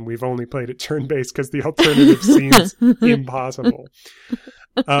real-time, and we've only played it turn-based because the alternative seems impossible.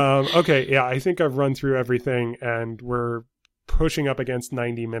 Okay, yeah, I think I've run through everything, and we're pushing up against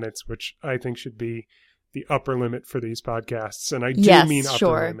 90 minutes, which I think should be the upper limit for these podcasts. And I do mean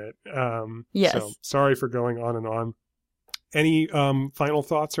upper limit. Yes. So sorry for going on and on. Any final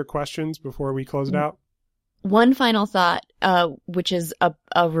thoughts or questions before we close it out? One final thought, which is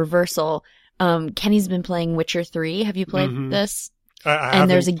a reversal. Kenny's been playing Witcher 3. Have you played this? I haven't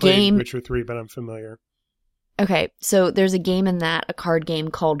there's a played game Witcher 3, but I'm familiar. Okay, so there's a game in that, a card game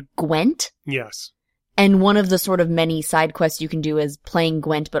called Gwent. Yes. And one of the sort of many side quests you can do is playing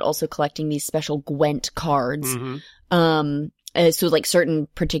Gwent, but also collecting these special Gwent cards. So like certain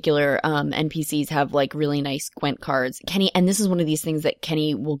particular NPCs have like really nice Gwent cards. Kenny, and this is one of these things that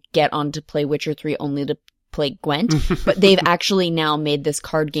Kenny will get on to play Witcher 3 only to play Gwent, but they've actually now made this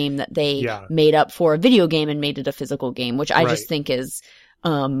card game that they made up for a video game and made it a physical game, which I just think is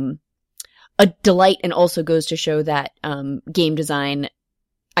a delight, and also goes to show that game design,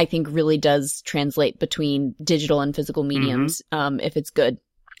 I think, really does translate between digital and physical mediums if it's good.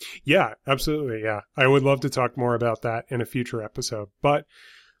 Yeah, absolutely. Yeah. I would love to talk more about that in a future episode, but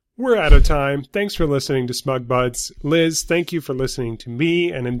we're out of time. Thanks for listening to Smug Buds. Liz, thank you for listening to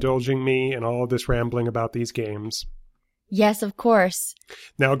me and indulging me in all of this rambling about these games. Yes, of course.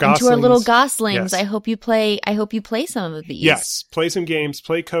 Now, goslings. And to our little goslings, yes. I hope you play some of these. Yes, play some games,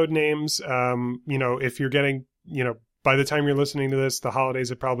 play code names. If you're getting, by the time you're listening to this, the holidays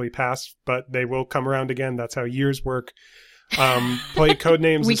have probably passed, but they will come around again. That's how years work. Play code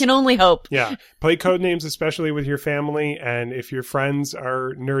names. We can only hope. Yeah. Play code names, especially with your family. And if your friends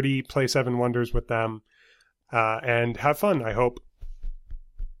are nerdy, play Seven Wonders with them. And have fun, I hope.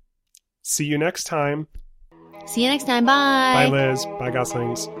 See you next time. See you next time. Bye. Bye, Liz. Bye,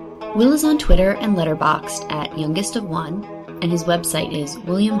 goslings. Will is on Twitter and Letterboxd at Youngest of One, and his website is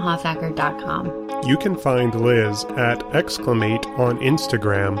williamhoffacker.com. You can find Liz at exclamate on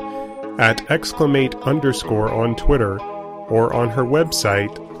Instagram, at exclamate_ on Twitter, or on her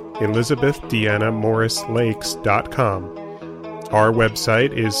website, elizabethdeannamorrislakes.com. Our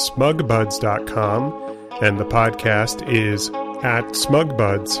website is smugbuds.com, and the podcast is at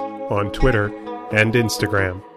smugbuds on Twitter and Instagram.